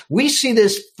that. We see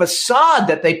this facade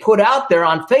that they put out there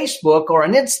on Facebook or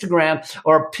on Instagram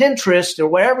or Pinterest or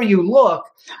wherever you look,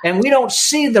 and we don't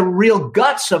see the real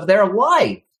guts of their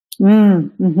life.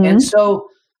 Mm-hmm. And so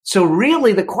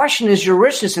really the question is your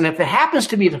richness. And if it happens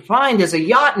to be defined as a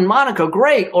yacht in Monaco,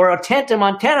 great, or a tent in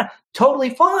Montana,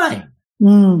 totally fine.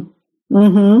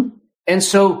 Mm-hmm. And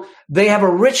so they have a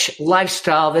rich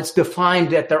lifestyle that's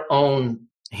defined at their own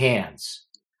hands.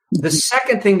 The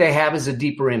second thing they have is a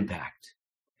deeper impact.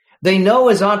 They know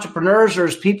as entrepreneurs or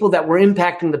as people that we're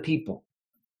impacting the people.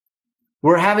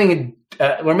 We're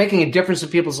making a difference in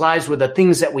people's lives with the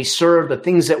things that we serve, the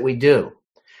things that we do.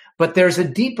 But there's a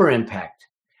deeper impact.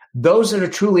 Those that are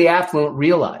truly affluent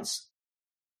realize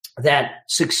that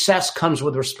success comes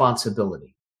with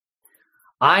responsibility.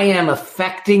 I am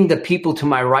affecting the people to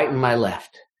my right and my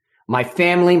left, my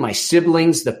family, my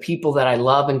siblings, the people that I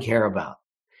love and care about.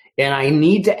 And I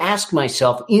need to ask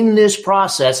myself in this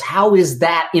process, how is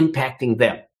that impacting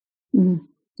them?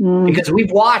 Mm-hmm. Because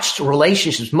we've watched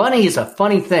relationships. Money is a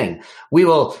funny thing. We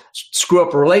will screw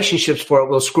up relationships for it.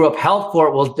 We'll screw up health for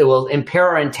it. It will impair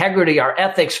our integrity, our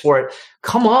ethics for it.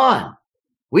 Come on.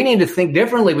 We need to think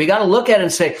differently. We got to look at it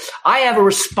and say, I have a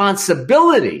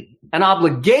responsibility, an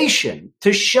obligation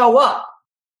to show up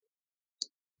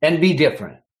and be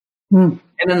different. And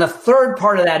then the third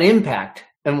part of that impact,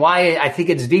 and why I think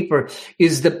it's deeper,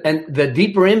 is the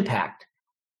deeper impact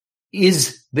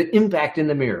is the impact in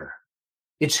the mirror.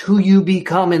 It's who you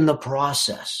become in the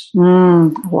process.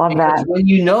 Love because that. When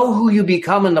you know who you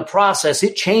become in the process,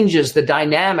 it changes the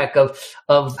dynamic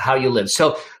of how you live.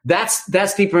 So that's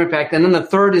deeper impact. And then the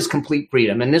third is complete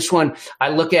freedom. And this one, I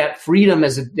look at freedom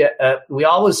as a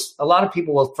lot of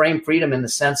people will frame freedom in the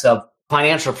sense of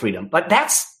financial freedom, but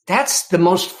that's the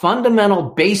most fundamental,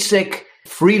 basic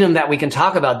freedom that we can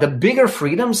talk about. The bigger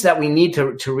freedoms that we need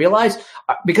to realize,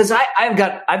 because I've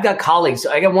got colleagues.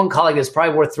 I got one colleague that's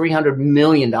probably worth $300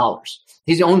 million.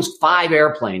 He owns 5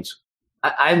 airplanes.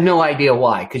 I have no idea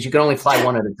why, because you can only fly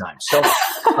one at a time.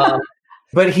 So,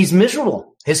 but he's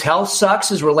miserable. His health sucks.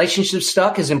 His relationships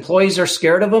stuck. His employees are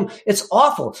scared of him. It's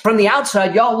awful. From the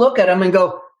outside, y'all look at him and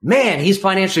go, man, he's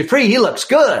financially free. He looks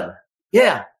good.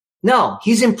 Yeah. No,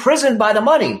 he's imprisoned by the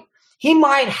money. He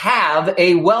might have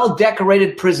a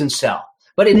well-decorated prison cell,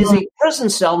 but it is a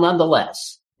prison cell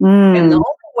nonetheless. And the only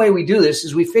way we do this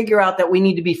is we figure out that we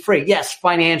need to be free. Yes,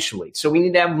 financially. So we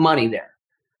need to have money there.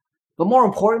 But more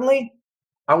importantly,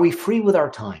 are we free with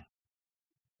our time?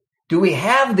 Do we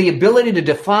have the ability to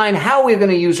define how we're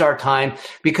going to use our time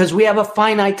because we have a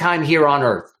finite time here on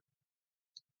earth?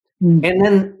 And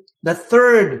then the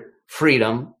third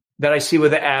freedom that I see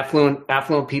with the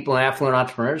affluent people and affluent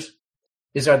entrepreneurs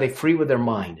is, are they free with their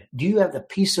mind? Do you have the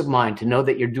peace of mind to know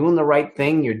that you're doing the right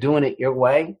thing, you're doing it your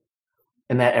way,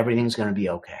 and that everything's going to be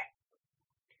okay?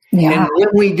 Yeah. And when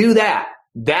we do that,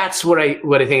 that's what I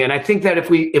think. And I think that if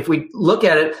we look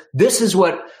at it, this is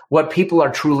what people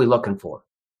are truly looking for.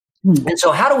 And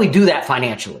so how do we do that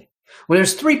financially? Well,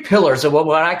 there's 3 pillars of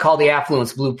what I call the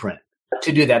affluence blueprint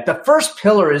to do that. The first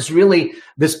pillar is really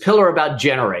this pillar about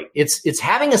generate. It's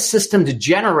having a system to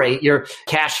generate your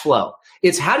cash flow.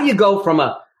 It's how do you go from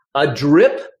a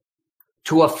drip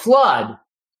to a flood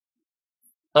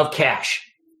of cash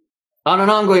on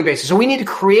an ongoing basis. So we need to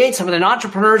create something, and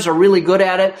entrepreneurs are really good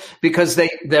at it because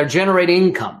they're generating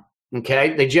income.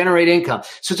 Okay. They generate income.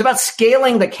 So it's about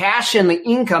scaling the cash and the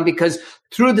income, because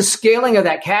through the scaling of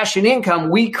that cash and income,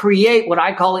 we create what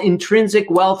I call intrinsic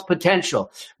wealth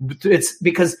potential. It's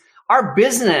because our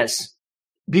business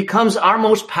becomes our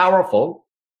most powerful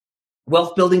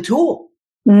wealth building tool.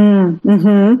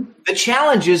 Mm-hmm. The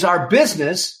challenge is our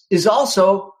business is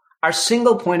also our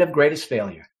single point of greatest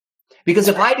failure. Because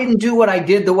if I didn't do what I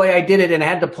did the way I did it and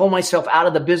had to pull myself out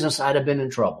of the business, I'd have been in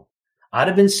trouble. I'd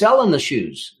have been selling the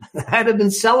shoes. I'd have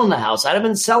been selling the house. I'd have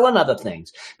been selling other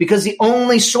things, because the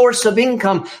only source of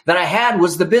income that I had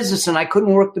was the business, and I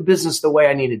couldn't work the business the way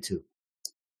I needed to.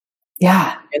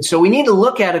 Yeah. And so we need to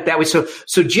look at it that way. So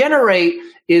generate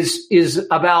is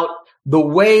about the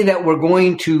way that we're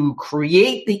going to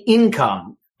create the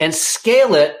income and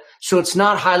scale it so it's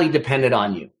not highly dependent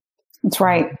on you. That's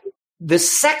right. The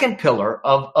second pillar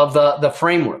of the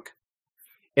framework,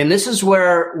 and this is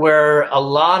where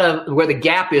the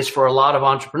gap is for a lot of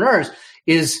entrepreneurs,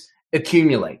 is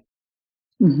accumulate.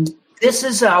 Mm-hmm. This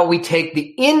is how we take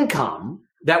the income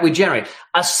that we generate,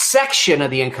 a section of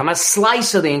the income, a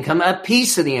slice of the income, a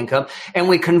piece of the income, and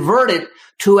we convert it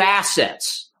to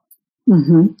assets.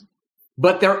 Mm-hmm.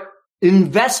 But they're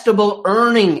investable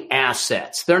earning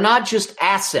assets. They're not just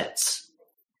assets.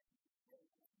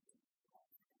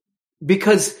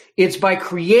 Because it's by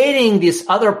creating this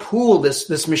other pool,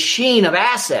 this machine of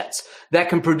assets that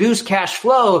can produce cash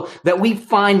flow, that we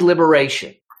find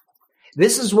liberation.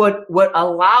 This is what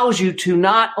allows you to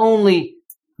not only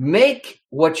make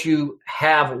what you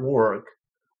have work,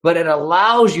 but it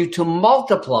allows you to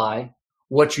multiply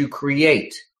what you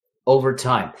create over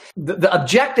time. The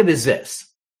objective is this.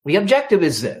 The objective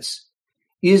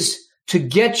is to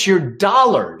get your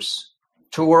dollars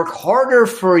to work harder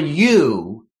for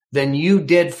you than you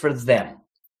did for them.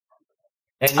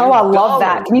 And I love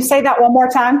that. Can you say that one more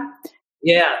time?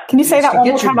 Yeah. Can you say that one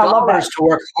more time? I love that. To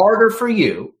work harder for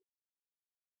you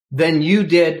than you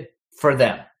did for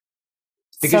them.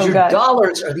 Because your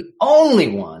dollars are the only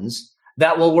ones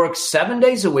that will work 7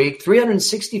 days a week,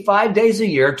 365 days a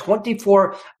year,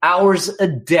 24 hours a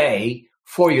day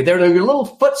for you. They're your little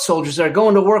foot soldiers that are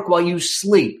going to work while you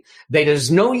sleep.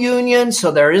 There's no union,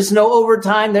 so there is no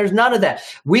overtime. There's none of that.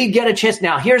 We get a chance.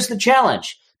 Now, here's the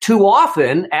challenge. Too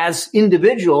often, as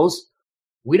individuals,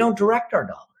 we don't direct our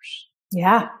dollars.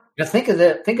 Yeah. Now, think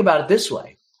about it this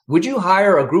way. Would you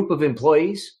hire a group of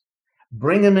employees,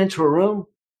 bring them into a room,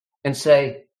 and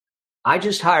say, I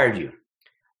just hired you.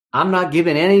 I'm not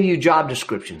giving any of you job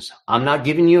descriptions. I'm not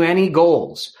giving you any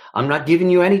goals. I'm not giving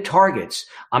you any targets.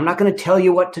 I'm not going to tell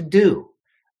you what to do.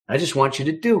 I just want you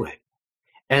to do it.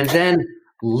 And then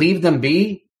leave them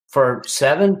be for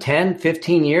 7, 10,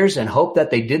 15 years and hope that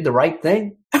they did the right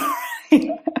thing.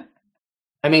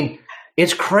 I mean,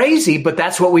 it's crazy, but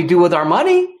that's what we do with our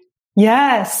money.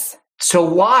 Yes. So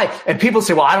why? And people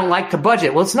say, well, I don't like to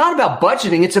budget. Well, it's not about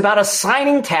budgeting. It's about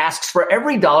assigning tasks for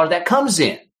every dollar that comes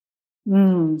in.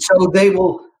 So they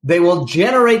will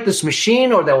generate this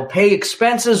machine, or they'll pay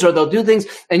expenses, or they'll do things,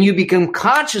 and you become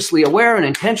consciously aware and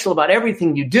intentional about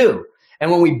everything you do. And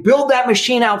when we build that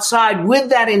machine outside with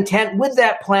that intent, with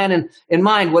that plan in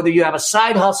mind, whether you have a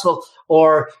side hustle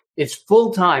or it's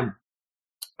full time,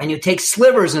 and you take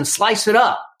slivers and slice it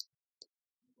up,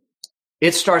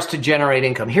 it starts to generate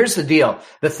income. Here's the deal.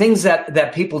 The things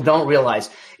that people don't realize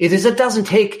it doesn't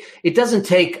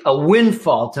take a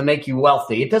windfall to make you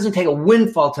wealthy. It doesn't take a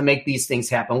windfall to make these things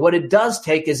happen. What it does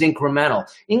take is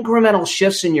incremental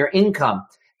shifts in your income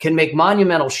can make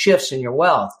monumental shifts in your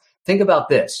wealth. Think about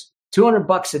this.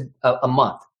 $200 a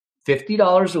month.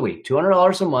 $50 a week,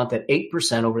 $200 a month at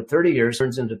 8% over 30 years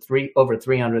turns into over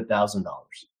 $300,000.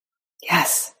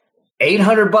 Yes.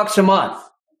 $800 a month.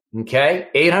 Okay.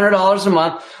 $800 a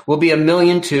month will be $1.2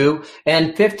 million,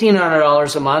 and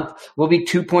 $1,500 a month will be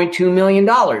 $2.2 million.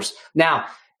 Now,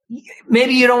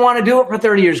 maybe you don't want to do it for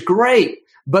 30 years. Great.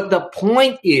 But the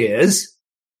point is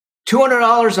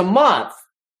 $200 a month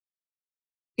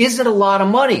isn't a lot of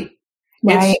money.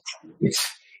 Right.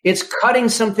 It's cutting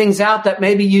some things out that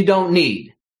maybe you don't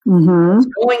need. Mm-hmm. It's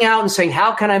going out and saying,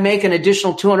 how can I make an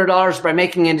additional $200 by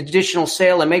making an additional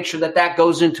sale and make sure that that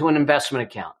goes into an investment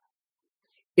account?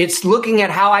 It's looking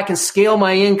at how I can scale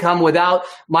my income without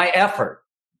my effort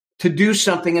to do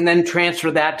something and then transfer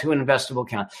that to an investable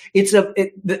account.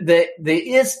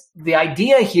 The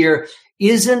idea here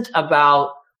isn't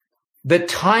about the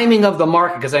timing of the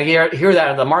market, because I hear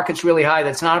that the market's really high.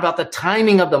 That's not about the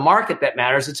timing of the market that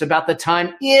matters. It's about the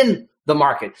time in the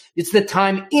market. It's the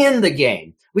time in the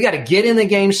game. We got to get in the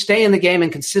game, stay in the game,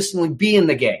 and consistently be in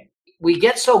the game. We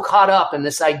get so caught up in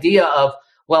this idea of,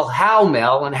 well, how,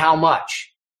 Mel, and how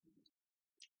much?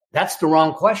 That's the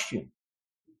wrong question.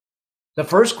 The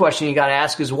first question you got to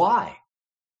ask is why?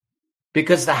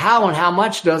 Because the how and how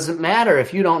much doesn't matter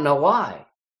if you don't know why.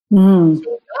 So we've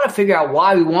got to figure out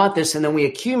why we want this, and then we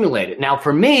accumulate it. Now,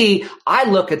 for me, I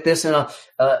look at this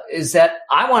is that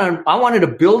I wanted to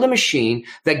build a machine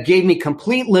that gave me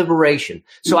complete liberation,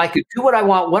 so I could do what I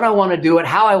want, when I want to do it,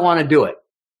 how I want to do it.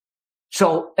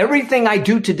 So everything I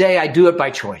do today, I do it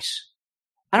by choice.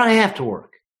 I don't have to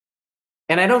work.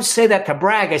 And I don't say that to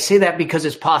brag. I say that because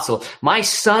it's possible. My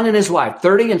son and his wife,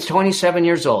 30 and 27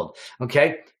 years old,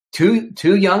 okay? Two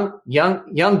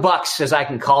young bucks, as I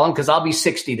can call them, because I'll be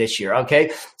 60 this year.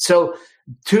 Okay. So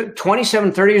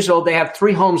 27, 30 years old, they have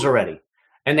 3 homes already,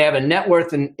 and they have a net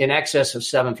worth in excess of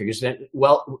 7 figures,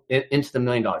 well, into the $1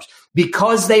 million,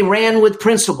 because they ran with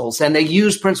principles and they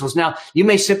used principles. Now, you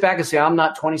may sit back and say, I'm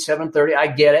not 27, 30. I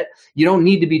get it. You don't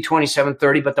need to be 27,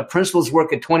 30, but the principles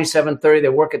work at 27, 30. They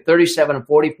work at 37 and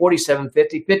 40, 47,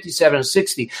 50, 57 and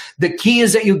 60. The key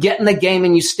is that you get in the game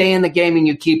and you stay in the game and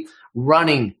you keep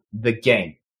running the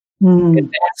game.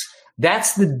 And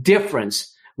that's the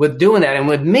difference with doing that. And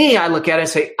with me, I look at it and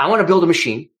say, I want to build a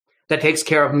machine that takes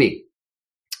care of me,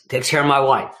 takes care of my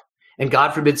wife. And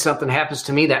God forbid something happens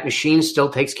to me, that machine still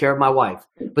takes care of my wife,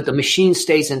 but the machine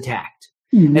stays intact.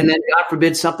 And then God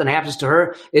forbid something happens to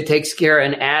her, it takes care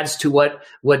and adds to what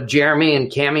Jeremy and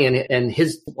Cammie and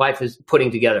his wife is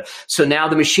putting together. So now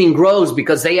the machine grows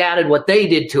because they added what they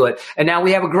did to it. And now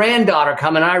we have a granddaughter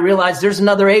coming, and I realize there's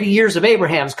another 80 years of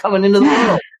Abraham's coming into the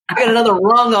world. I got another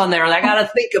rung on there that I got to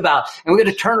think about. And we're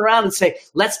going to turn around and say,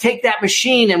 let's take that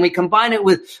machine and we combine it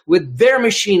with their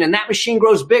machine, and that machine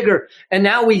grows bigger. And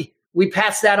now we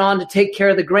pass that on to take care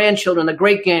of the grandchildren, the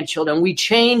great-grandchildren. We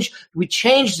change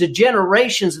the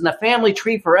generations in the family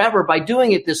tree forever by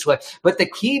doing it this way. But the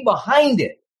key behind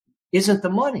it isn't the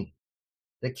money.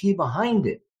 The key behind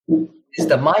it is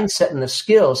the mindset and the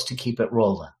skills to keep it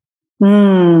rolling.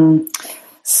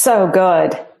 So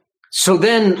good. So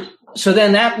then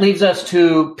that leads us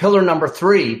to pillar number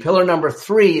 3. Pillar number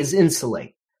 3 is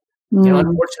insulate. You know,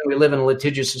 unfortunately, we live in a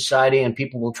litigious society, and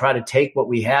people will try to take what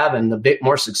we have, and the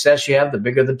more success you have, the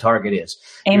bigger the target is.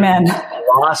 Amen.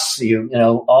 Loss, you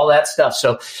know, all that stuff.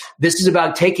 So this is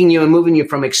about taking you and moving you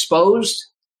from exposed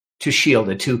to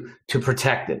shielded, to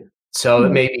protected. So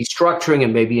it may be structuring, it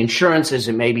may be insurances,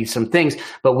 it may be some things,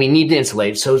 but we need to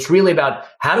insulate. So it's really about,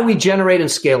 how do we generate and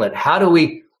scale it? How do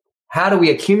we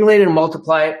accumulate it and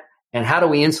multiply it? And how do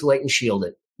we insulate and shield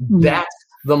it? That's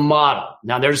the model.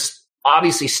 Now, there's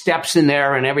obviously steps in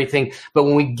there and everything, but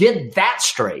when we get that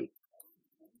straight,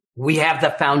 we have the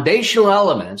foundational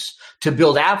elements to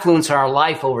build affluence in our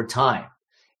life over time,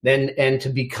 and to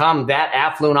become that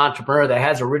affluent entrepreneur that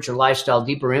has a richer lifestyle,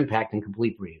 deeper impact, and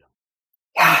complete freedom.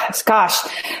 Yes, gosh,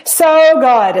 so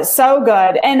good, so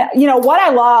good. And you know what I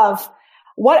love,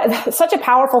 such a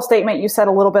powerful statement you said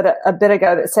a bit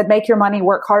ago that said, make your money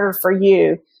work harder for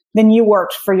you than you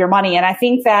worked for your money. And I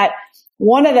think that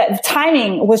one of the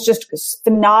timing was just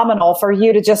phenomenal for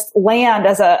you to just land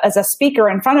as a speaker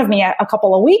in front of me a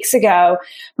couple of weeks ago,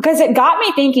 because it got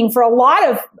me thinking. For a lot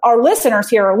of our listeners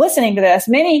here are listening to this,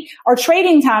 many are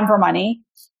trading time for money,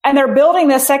 and they're building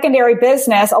this secondary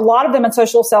business, a lot of them in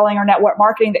social selling or network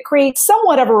marketing, that creates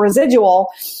somewhat of a residual.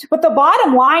 But the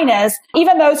bottom line is,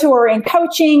 even those who are in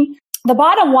coaching, the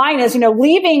bottom line is,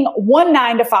 leaving one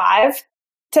 9 to 5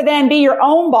 to then be your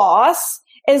own boss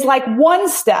is like one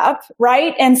step,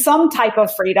 right? And some type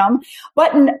of freedom.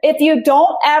 But if you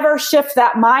don't ever shift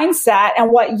that mindset,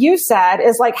 and what you said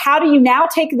is like, how do you now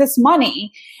take this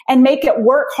money and make it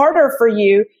work harder for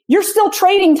you? You're still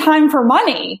trading time for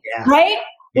money, right?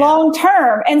 Yeah. Long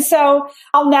term. And so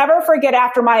I'll never forget,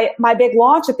 after my big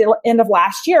launch at the end of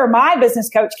last year, my business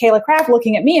coach, Kayla Craft,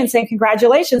 looking at me and saying,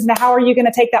 congratulations. Now, how are you going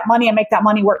to take that money and make that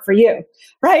money work for you?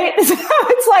 Right? So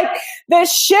it's like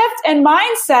this shift in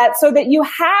mindset so that you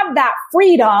have that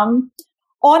freedom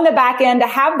on the back end to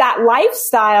have that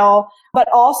lifestyle, but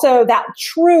also that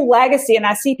true legacy. And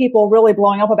I see people really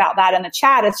blowing up about that in the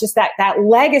chat. It's just that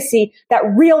legacy, that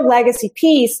real legacy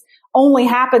piece only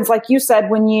happens, like you said,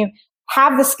 when you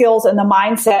have the skills and the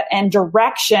mindset and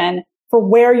direction for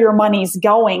where your money's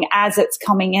going as it's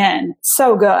coming in.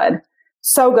 So good.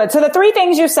 So good. So the three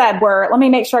things you said were, let me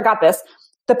make sure I got this.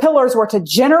 The pillars were to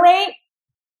generate,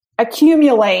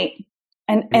 accumulate,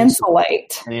 and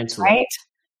insulate. Right?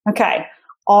 Okay.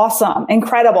 Awesome.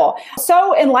 Incredible.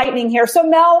 So enlightening here. So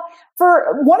Mel,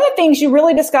 for one of the things you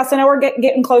really discussed, I know we're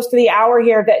getting close to the hour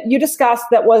here, that you discussed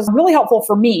that was really helpful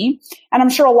for me, and I'm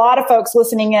sure a lot of folks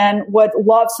listening in would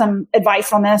love some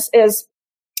advice on this, is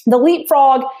the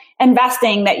leapfrog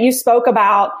investing that you spoke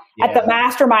about at the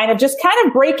mastermind, of just kind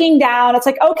of breaking down. It's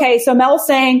like, okay, so Mel's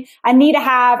saying I need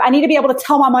to be able to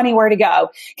tell my money where to go.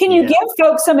 Can you give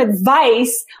folks some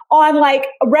advice on like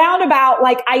roundabout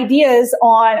like ideas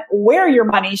on where your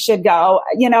money should go?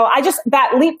 You know,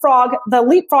 the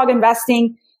leapfrog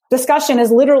investing discussion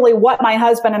is literally what my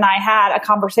husband and I had a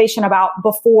conversation about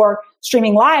before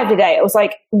streaming live today. It was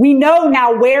like, we know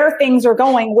now where things are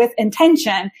going with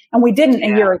intention, and we didn't a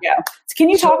year ago. So can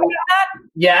you talk about that?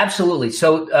 Yeah, absolutely.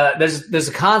 So there's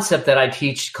a concept that I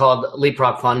teach called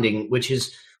leapfrog funding, which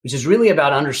is really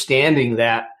about understanding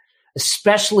that,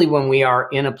 especially when we are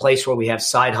in a place where we have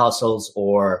side hustles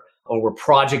or we're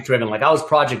project driven. Like I was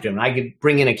project driven. I could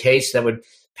bring in a case that would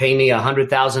pay me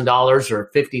 $100,000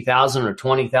 or $50,000 or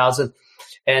 $20,000.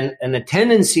 And the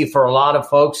tendency for a lot of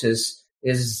folks is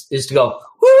to go,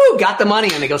 woo, got the money,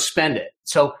 and they go spend it.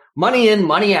 So money in,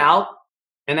 money out.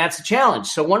 And that's a challenge.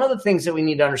 So one of the things that we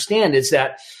need to understand is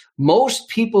that most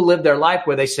people live their life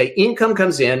where they say income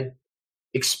comes in,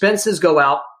 expenses go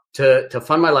out to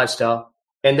fund my lifestyle,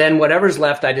 and then whatever's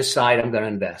left, I decide I'm going to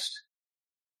invest.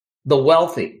 The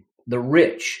wealthy, the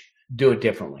rich, do it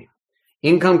differently.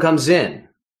 Income comes in.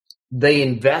 They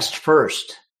invest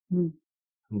first.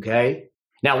 Okay.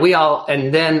 Now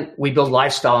and then we build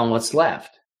lifestyle on what's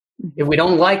left. If we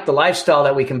don't like the lifestyle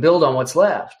that we can build on what's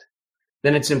left,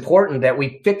 then it's important that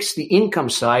we fix the income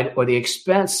side or the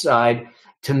expense side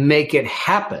to make it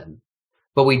happen.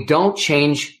 But we don't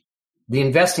change the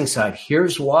investing side.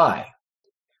 Here's why.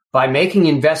 By making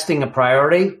investing a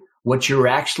priority, what you're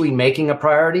actually making a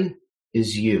priority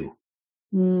is you,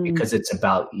 because it's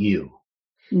about you.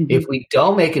 Mm-hmm. If we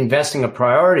don't make investing a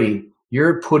priority,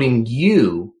 you're putting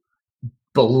you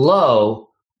below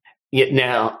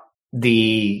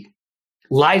the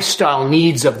lifestyle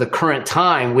needs of the current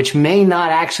time, which may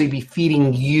not actually be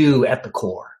feeding you at the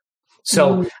core.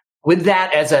 So with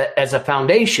that as a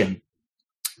foundation,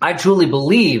 I truly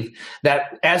believe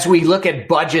that as we look at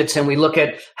budgets and we look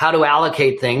at how to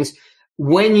allocate things,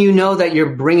 when you know that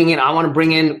you're bringing in, I want to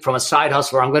bring in from a side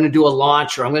hustle, or I'm going to do a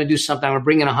launch, or I'm going to do something, I'm going to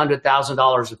bring in $100,000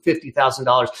 or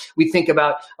 $50,000. We think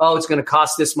about, it's going to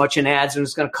cost this much in ads, and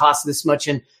it's going to cost this much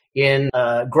in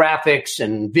graphics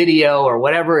and video or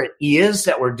whatever it is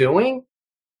that we're doing.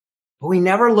 But we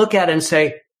never look at it and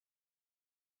say,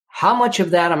 how much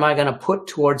of that am I going to put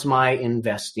towards my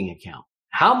investing account?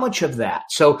 How much of that?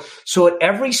 So at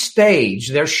every stage,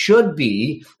 there should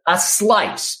be a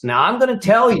slice. Now, I'm going to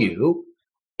tell you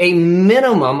a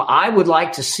minimum I would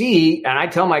like to see, and I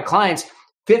tell my clients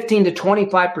 15 to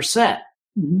 25%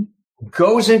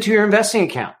 goes into your investing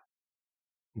account.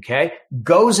 Okay,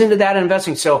 goes into that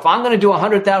investing. So if I'm going to do a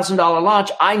 $100,000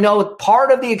 launch, I know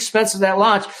part of the expense of that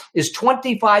launch is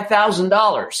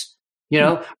 $25,000.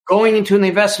 Going into an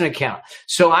investment account.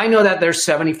 So I know that there's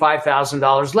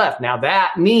 $75,000 left. Now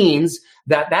that means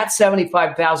that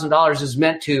 $75,000 is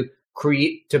meant to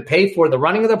pay for the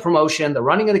running of the promotion, the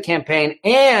running of the campaign,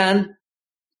 and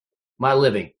my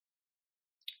living.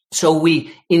 So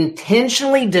we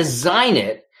intentionally design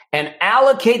it and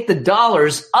allocate the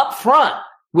dollars up front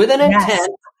with an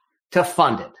intent to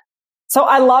fund it. So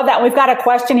I love that. We've got a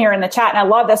question here in the chat, and I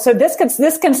love this. So this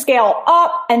can scale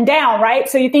up and down, right?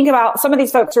 So you think about some of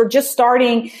these folks who are just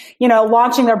starting,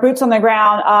 launching their boots on the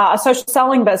ground, a social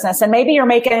selling business, and maybe you're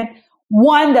making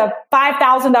 $1,000 to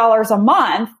 $5,000 a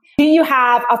month. Do you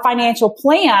have a financial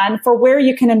plan for where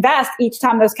you can invest each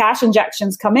time those cash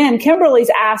injections come in?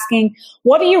 Kimberly's asking,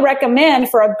 what do you recommend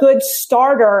for a good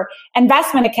starter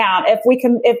investment account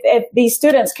if these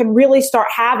students can really start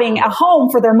having a home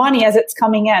for their money as it's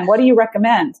coming in? What do you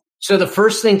recommend? So the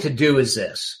first thing to do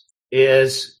is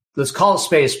let's call a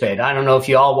spade a spade. I don't know if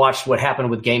you all watched what happened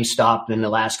with GameStop in the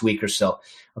last week or so.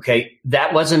 Okay,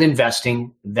 that wasn't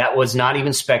investing. That was not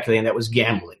even speculating. That was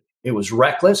gambling. It was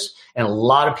reckless, and a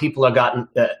lot of people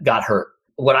got hurt.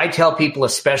 What I tell people,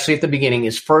 especially at the beginning,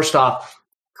 is first off,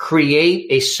 create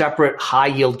a separate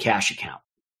high-yield cash account.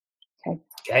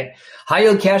 Okay.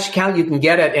 High-yield cash account you can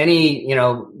get at any,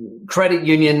 credit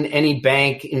union, any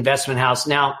bank, investment house.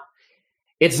 Now,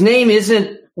 its name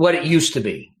isn't what it used to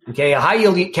be. Okay, a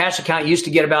high-yield cash account used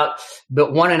to get about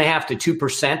 1.5% to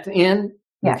 2% in.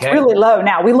 Yeah, okay. It's really low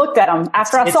now. We looked at them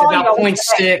after I saw about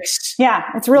 0.6. Yeah,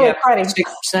 it's really pretty.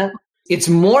 6%. It's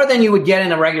more than you would get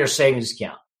in a regular savings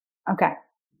account. Okay.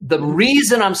 The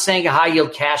reason I'm saying a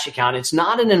high-yield cash account, it's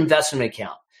not an investment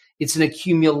account. It's an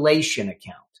accumulation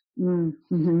account.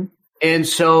 Mm-hmm. And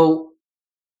so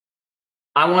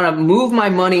I want to move my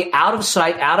money out of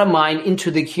sight, out of mind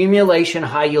into the accumulation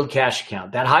high-yield cash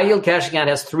account. That high-yield cash account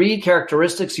has 3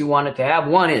 characteristics you want it to have.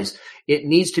 One is it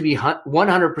needs to be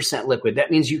 100% liquid.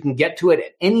 That means you can get to it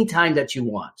at any time that you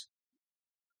want.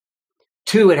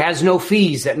 2, it has no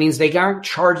fees. That means they aren't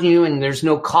charging you and there's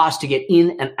no cost to get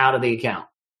in and out of the account.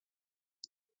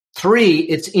 3,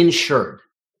 it's insured.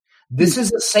 This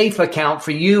is a safe account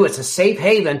for you. It's a safe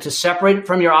haven to separate it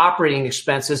from your operating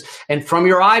expenses and from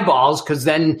your eyeballs, because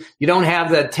then you don't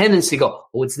have the tendency to go,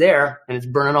 oh, it's there, and it's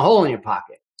burning a hole in your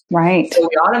pocket. Right. So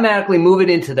we automatically move it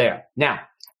into there. Now,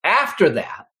 after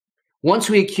that, once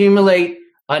we accumulate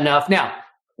enough,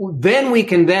 then we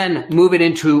can then move it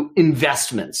into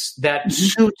investments that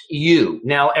suit you.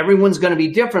 Now, everyone's going to be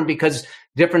different because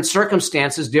different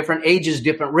circumstances, different ages,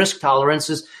 different risk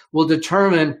tolerances will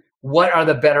determine what are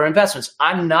the better investments.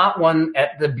 I'm not one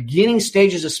at the beginning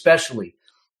stages, especially,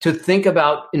 to think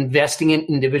about investing in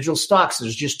individual stocks.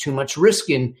 There's just too much risk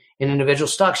in individual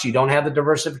stocks. You don't have the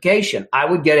diversification. I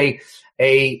would get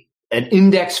an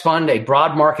index fund, a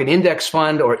broad market index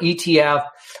fund or ETF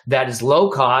that is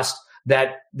low cost,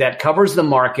 that covers the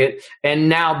market. And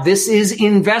now this is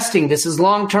investing. This is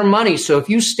long-term money. So if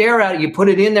you stare at it, you put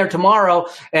it in there tomorrow,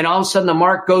 and all of a sudden the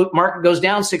market goes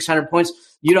down 600 points,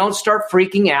 you don't start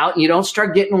freaking out. You don't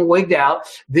start getting wigged out.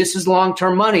 This is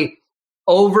long-term money.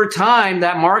 Over time,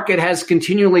 that market has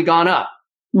continually gone up.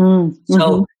 Mm-hmm.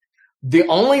 So the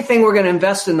only thing we're going to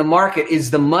invest in the market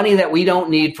is the money that we don't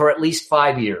need for at least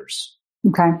 5 years.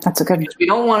 Okay, that's a good. Because we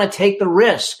don't want to take the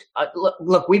risk.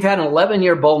 Look, we've had an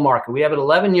 11-year bull market. We have an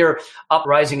 11-year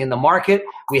uprising in the market.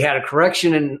 We had a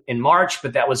correction in March,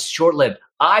 but that was short-lived.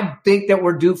 I think that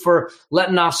we're due for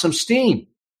letting off some steam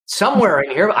somewhere in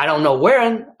here. I don't know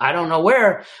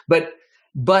where, but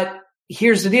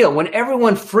here's the deal. When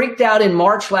everyone freaked out in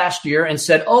March last year and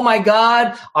said, oh my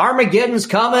God, Armageddon's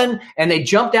coming, and they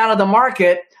jumped out of the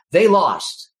market, they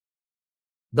lost.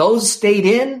 Those stayed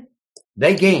in,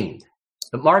 they gained.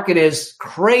 The market is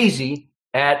crazy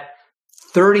at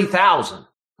 30,000.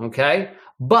 Okay.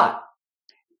 But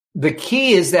the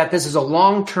key is that this is a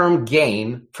long-term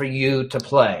game for you to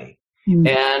play. Mm-hmm.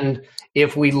 And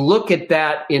if we look at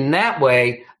that in that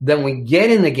way, then we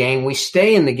get in the game, we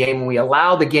stay in the game, and we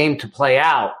allow the game to play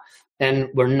out. And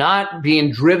we're not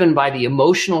being driven by the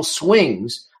emotional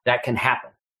swings that can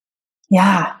happen.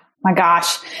 Yeah. My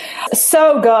gosh.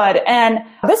 So good. And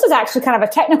this is actually kind of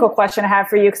a technical question I have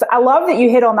for you, because I love that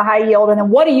you hit on the high yield. And then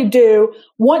what do you do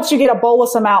once you get a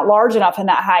bolus amount large enough in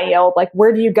that high yield? Like,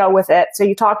 where do you go with it? So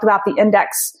you talked about the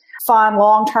index fund,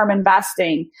 long-term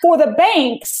investing. For the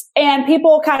banks and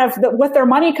people kind of with their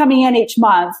money coming in each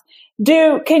month,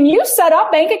 can you set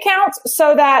up bank accounts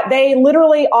so that they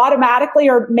literally automatically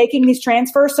are making these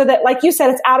transfers so that, like you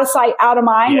said, it's out of sight, out of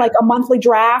mind, like a monthly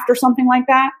draft or something like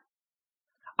that?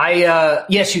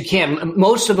 Yes, you can.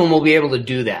 Most of them will be able to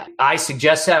do that. I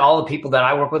suggest that. All the people that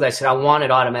I work with, I said, I want it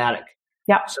automatic.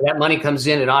 Yeah. So that money comes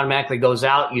in, it automatically goes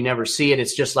out. You never see it.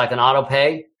 It's just like an auto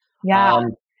pay. Yeah.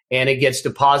 And it gets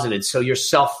deposited. So you're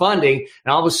self-funding.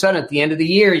 And all of a sudden at the end of the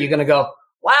year, you're going to go,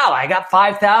 wow, I got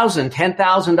 $5,000,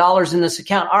 $10,000 in this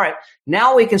account. All right.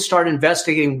 Now we can start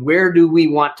investigating, where do we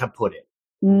want to put it?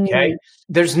 Okay.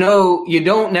 You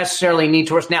don't necessarily need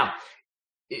to. Now,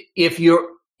 if you're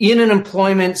in an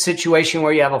employment situation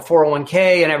where you have a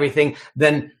 401k and everything,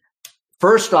 then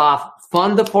first off,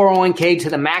 fund the 401k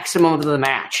to the maximum of the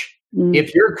match.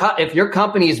 If your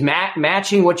company is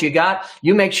matching what you got,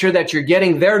 you make sure that you're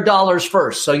getting their dollars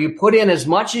first. So you put in as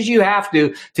much as you have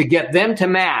to get them to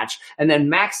match, and then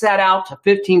max that out to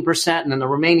 15%, and then the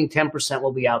remaining 10%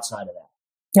 will be outside of that.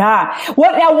 Yeah.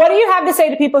 What do you have to say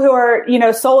to people who are,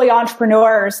 solely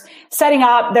entrepreneurs setting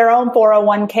up their own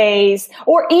 401ks,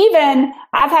 or even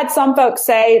I've had some folks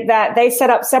say that they set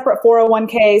up separate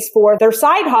 401ks for their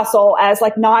side hustle as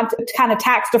like non kind of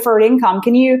tax deferred income.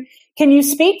 Can you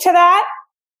speak to that?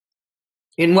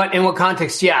 In what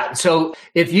context? Yeah. So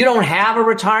if you don't have a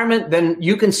retirement, then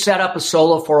you can set up a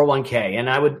solo 401k. And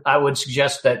I would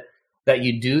suggest that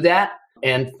you do that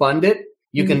and fund it.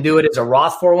 You can do it as a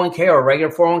Roth 401k or a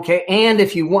regular 401k. And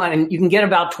if you want, and you can get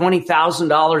about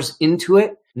 $20,000 into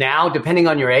it now, depending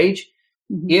on your age.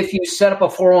 If you set up a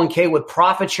 401k with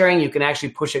profit sharing, you can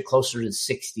actually push it closer to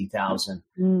 60,000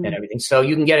 and everything. So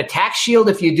you can get a tax shield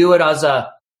if you do it as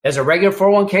a regular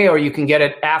 401k, or you can get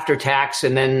it after tax,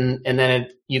 and then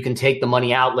you can take the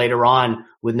money out later on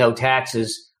with no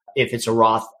taxes if it's a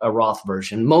Roth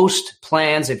version. Most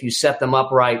plans, if you set them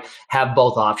up right, have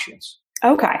both options.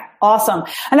 Okay, awesome.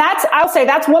 And I'll say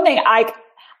that's one thing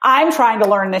I'm trying to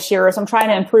learn this year is I'm trying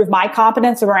to improve my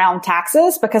competence around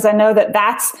taxes, because I know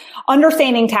that's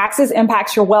understanding taxes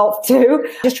impacts your wealth too.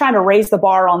 Just trying to raise the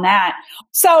bar on that.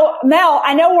 So Mel,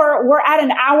 I know we're at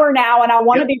an hour now, and I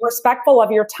want to be respectful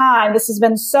of your time. This has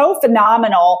been so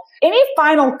phenomenal. Any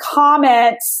final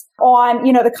comments on,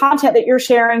 the content that you're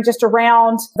sharing just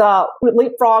around the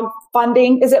Leapfrog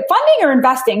funding? Is it funding or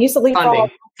investing? You said Leapfrog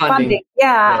funding.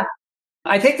 Yeah.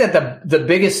 I think that the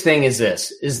biggest thing is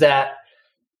that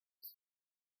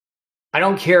I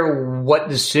don't care what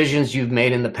decisions you've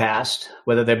made in the past,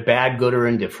 whether they're bad, good, or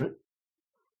indifferent.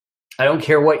 I don't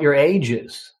care what your age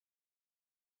is.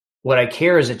 What I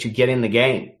care is that you get in the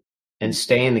game and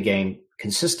stay in the game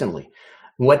consistently.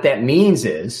 What that means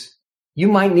is you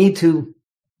might need to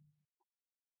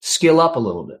skill up a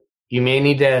little bit. You may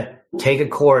need to take a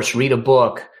course, read a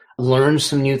book, learn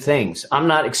some new things. I'm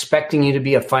not expecting you to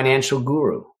be a financial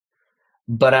guru,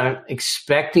 but I'm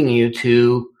expecting you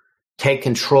to take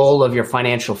control of your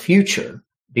financial future,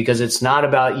 because it's not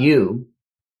about you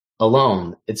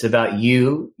alone. It's about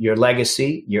you, your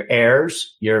legacy, your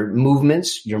heirs, your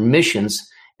movements, your missions,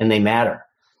 and they matter.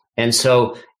 And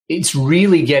so it's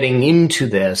really getting into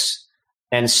this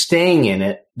and staying in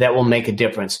it that will make a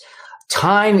difference.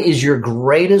 Time is your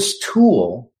greatest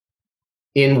tool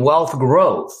in wealth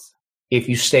growth if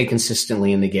you stay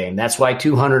consistently in the game. That's why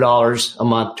 $200 a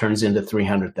month turns into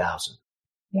 $300,000.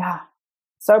 Yeah.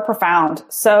 So profound.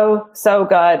 So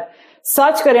good.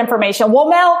 Such good information. Well,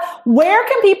 Mel, where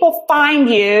can people find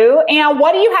you, and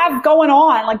what do you have going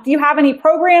on? Like, do you have any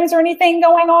programs or anything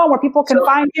going on where people can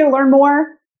find you, learn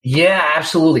more? Yeah,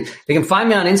 absolutely. They can find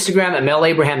me on Instagram at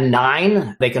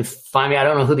MelAbraham9. They can find me. I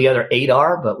don't know who the other 8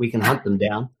 are, but we can hunt them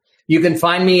down. You can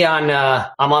find me I'm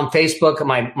on Facebook.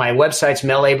 My website's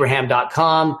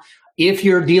melabraham.com. If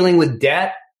you're dealing with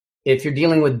debt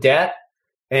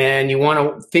and you want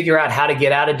to figure out how to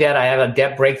get out of debt, I have a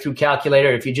debt breakthrough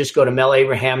calculator. If you just go to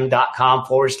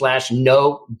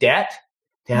melabraham.com/no debt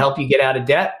to help you get out of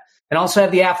debt. And also have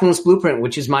the Affluence Blueprint,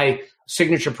 which is my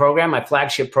signature program, my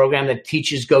flagship program that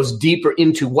goes deeper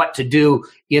into what to do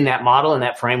in that model and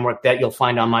that framework that you'll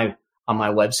find on my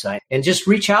website. And just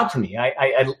reach out to me.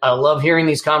 I love hearing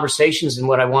these conversations. And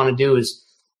what I want to do is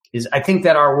I think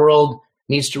that our world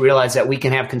needs to realize that we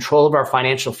can have control of our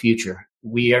financial future.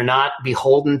 We are not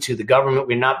beholden to the government.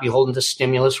 We're not beholden to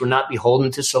stimulus. We're not beholden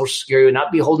to Social Security. We're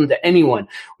not beholden to anyone.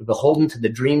 We're beholden to the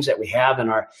dreams that we have in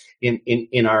our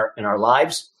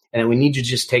lives. And we need to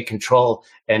just take control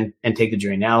and take the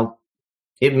journey. Now,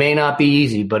 it may not be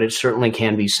easy, but it certainly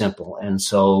can be simple. And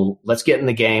so let's get in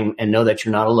the game and know that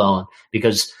you're not alone,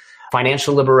 because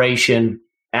financial liberation,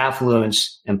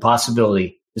 affluence, and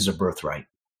possibility is a birthright.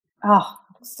 Oh,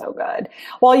 so good.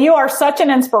 Well, you are such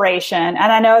an inspiration,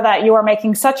 and I know that you are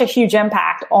making such a huge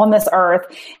impact on this earth.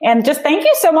 And just thank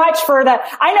you so much for that.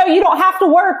 I know you don't have to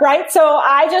work, right? So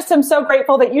I just am so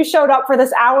grateful that you showed up for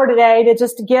this hour today to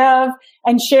just give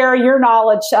and share your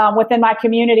knowledge within my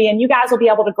community. And you guys will be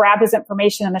able to grab his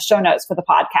information in the show notes for the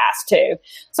podcast too.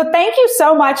 So thank you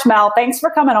so much, Mel. Thanks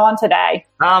for coming on today.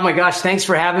 Oh my gosh. Thanks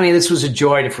for having me. This was a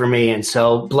joy for me. And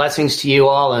so blessings to you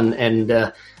all,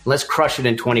 and let's crush it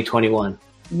in 2021.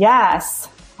 Yes.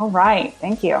 All right.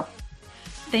 Thank you.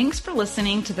 Thanks for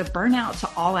listening to the Burnout to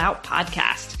All Out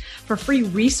podcast. For free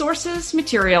resources,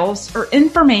 materials, or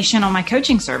information on my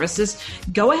coaching services,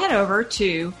 go ahead over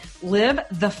to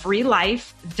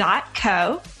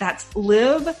livethefreelife.co. That's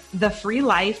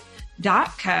livethefreelife.co.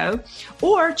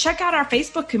 or check out our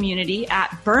Facebook community at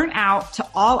Burnout to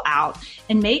All Out,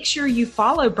 and make sure you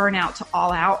follow Burnout to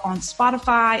All Out on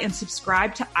Spotify and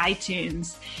subscribe to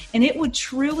iTunes. And it would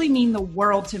truly mean the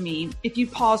world to me if you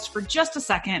paused for just a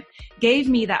second, gave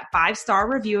me that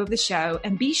 5-star review of the show,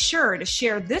 and be sure to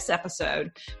share this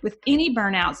episode with any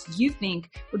burnouts you think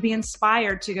would be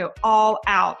inspired to go all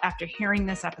out after hearing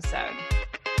this episode.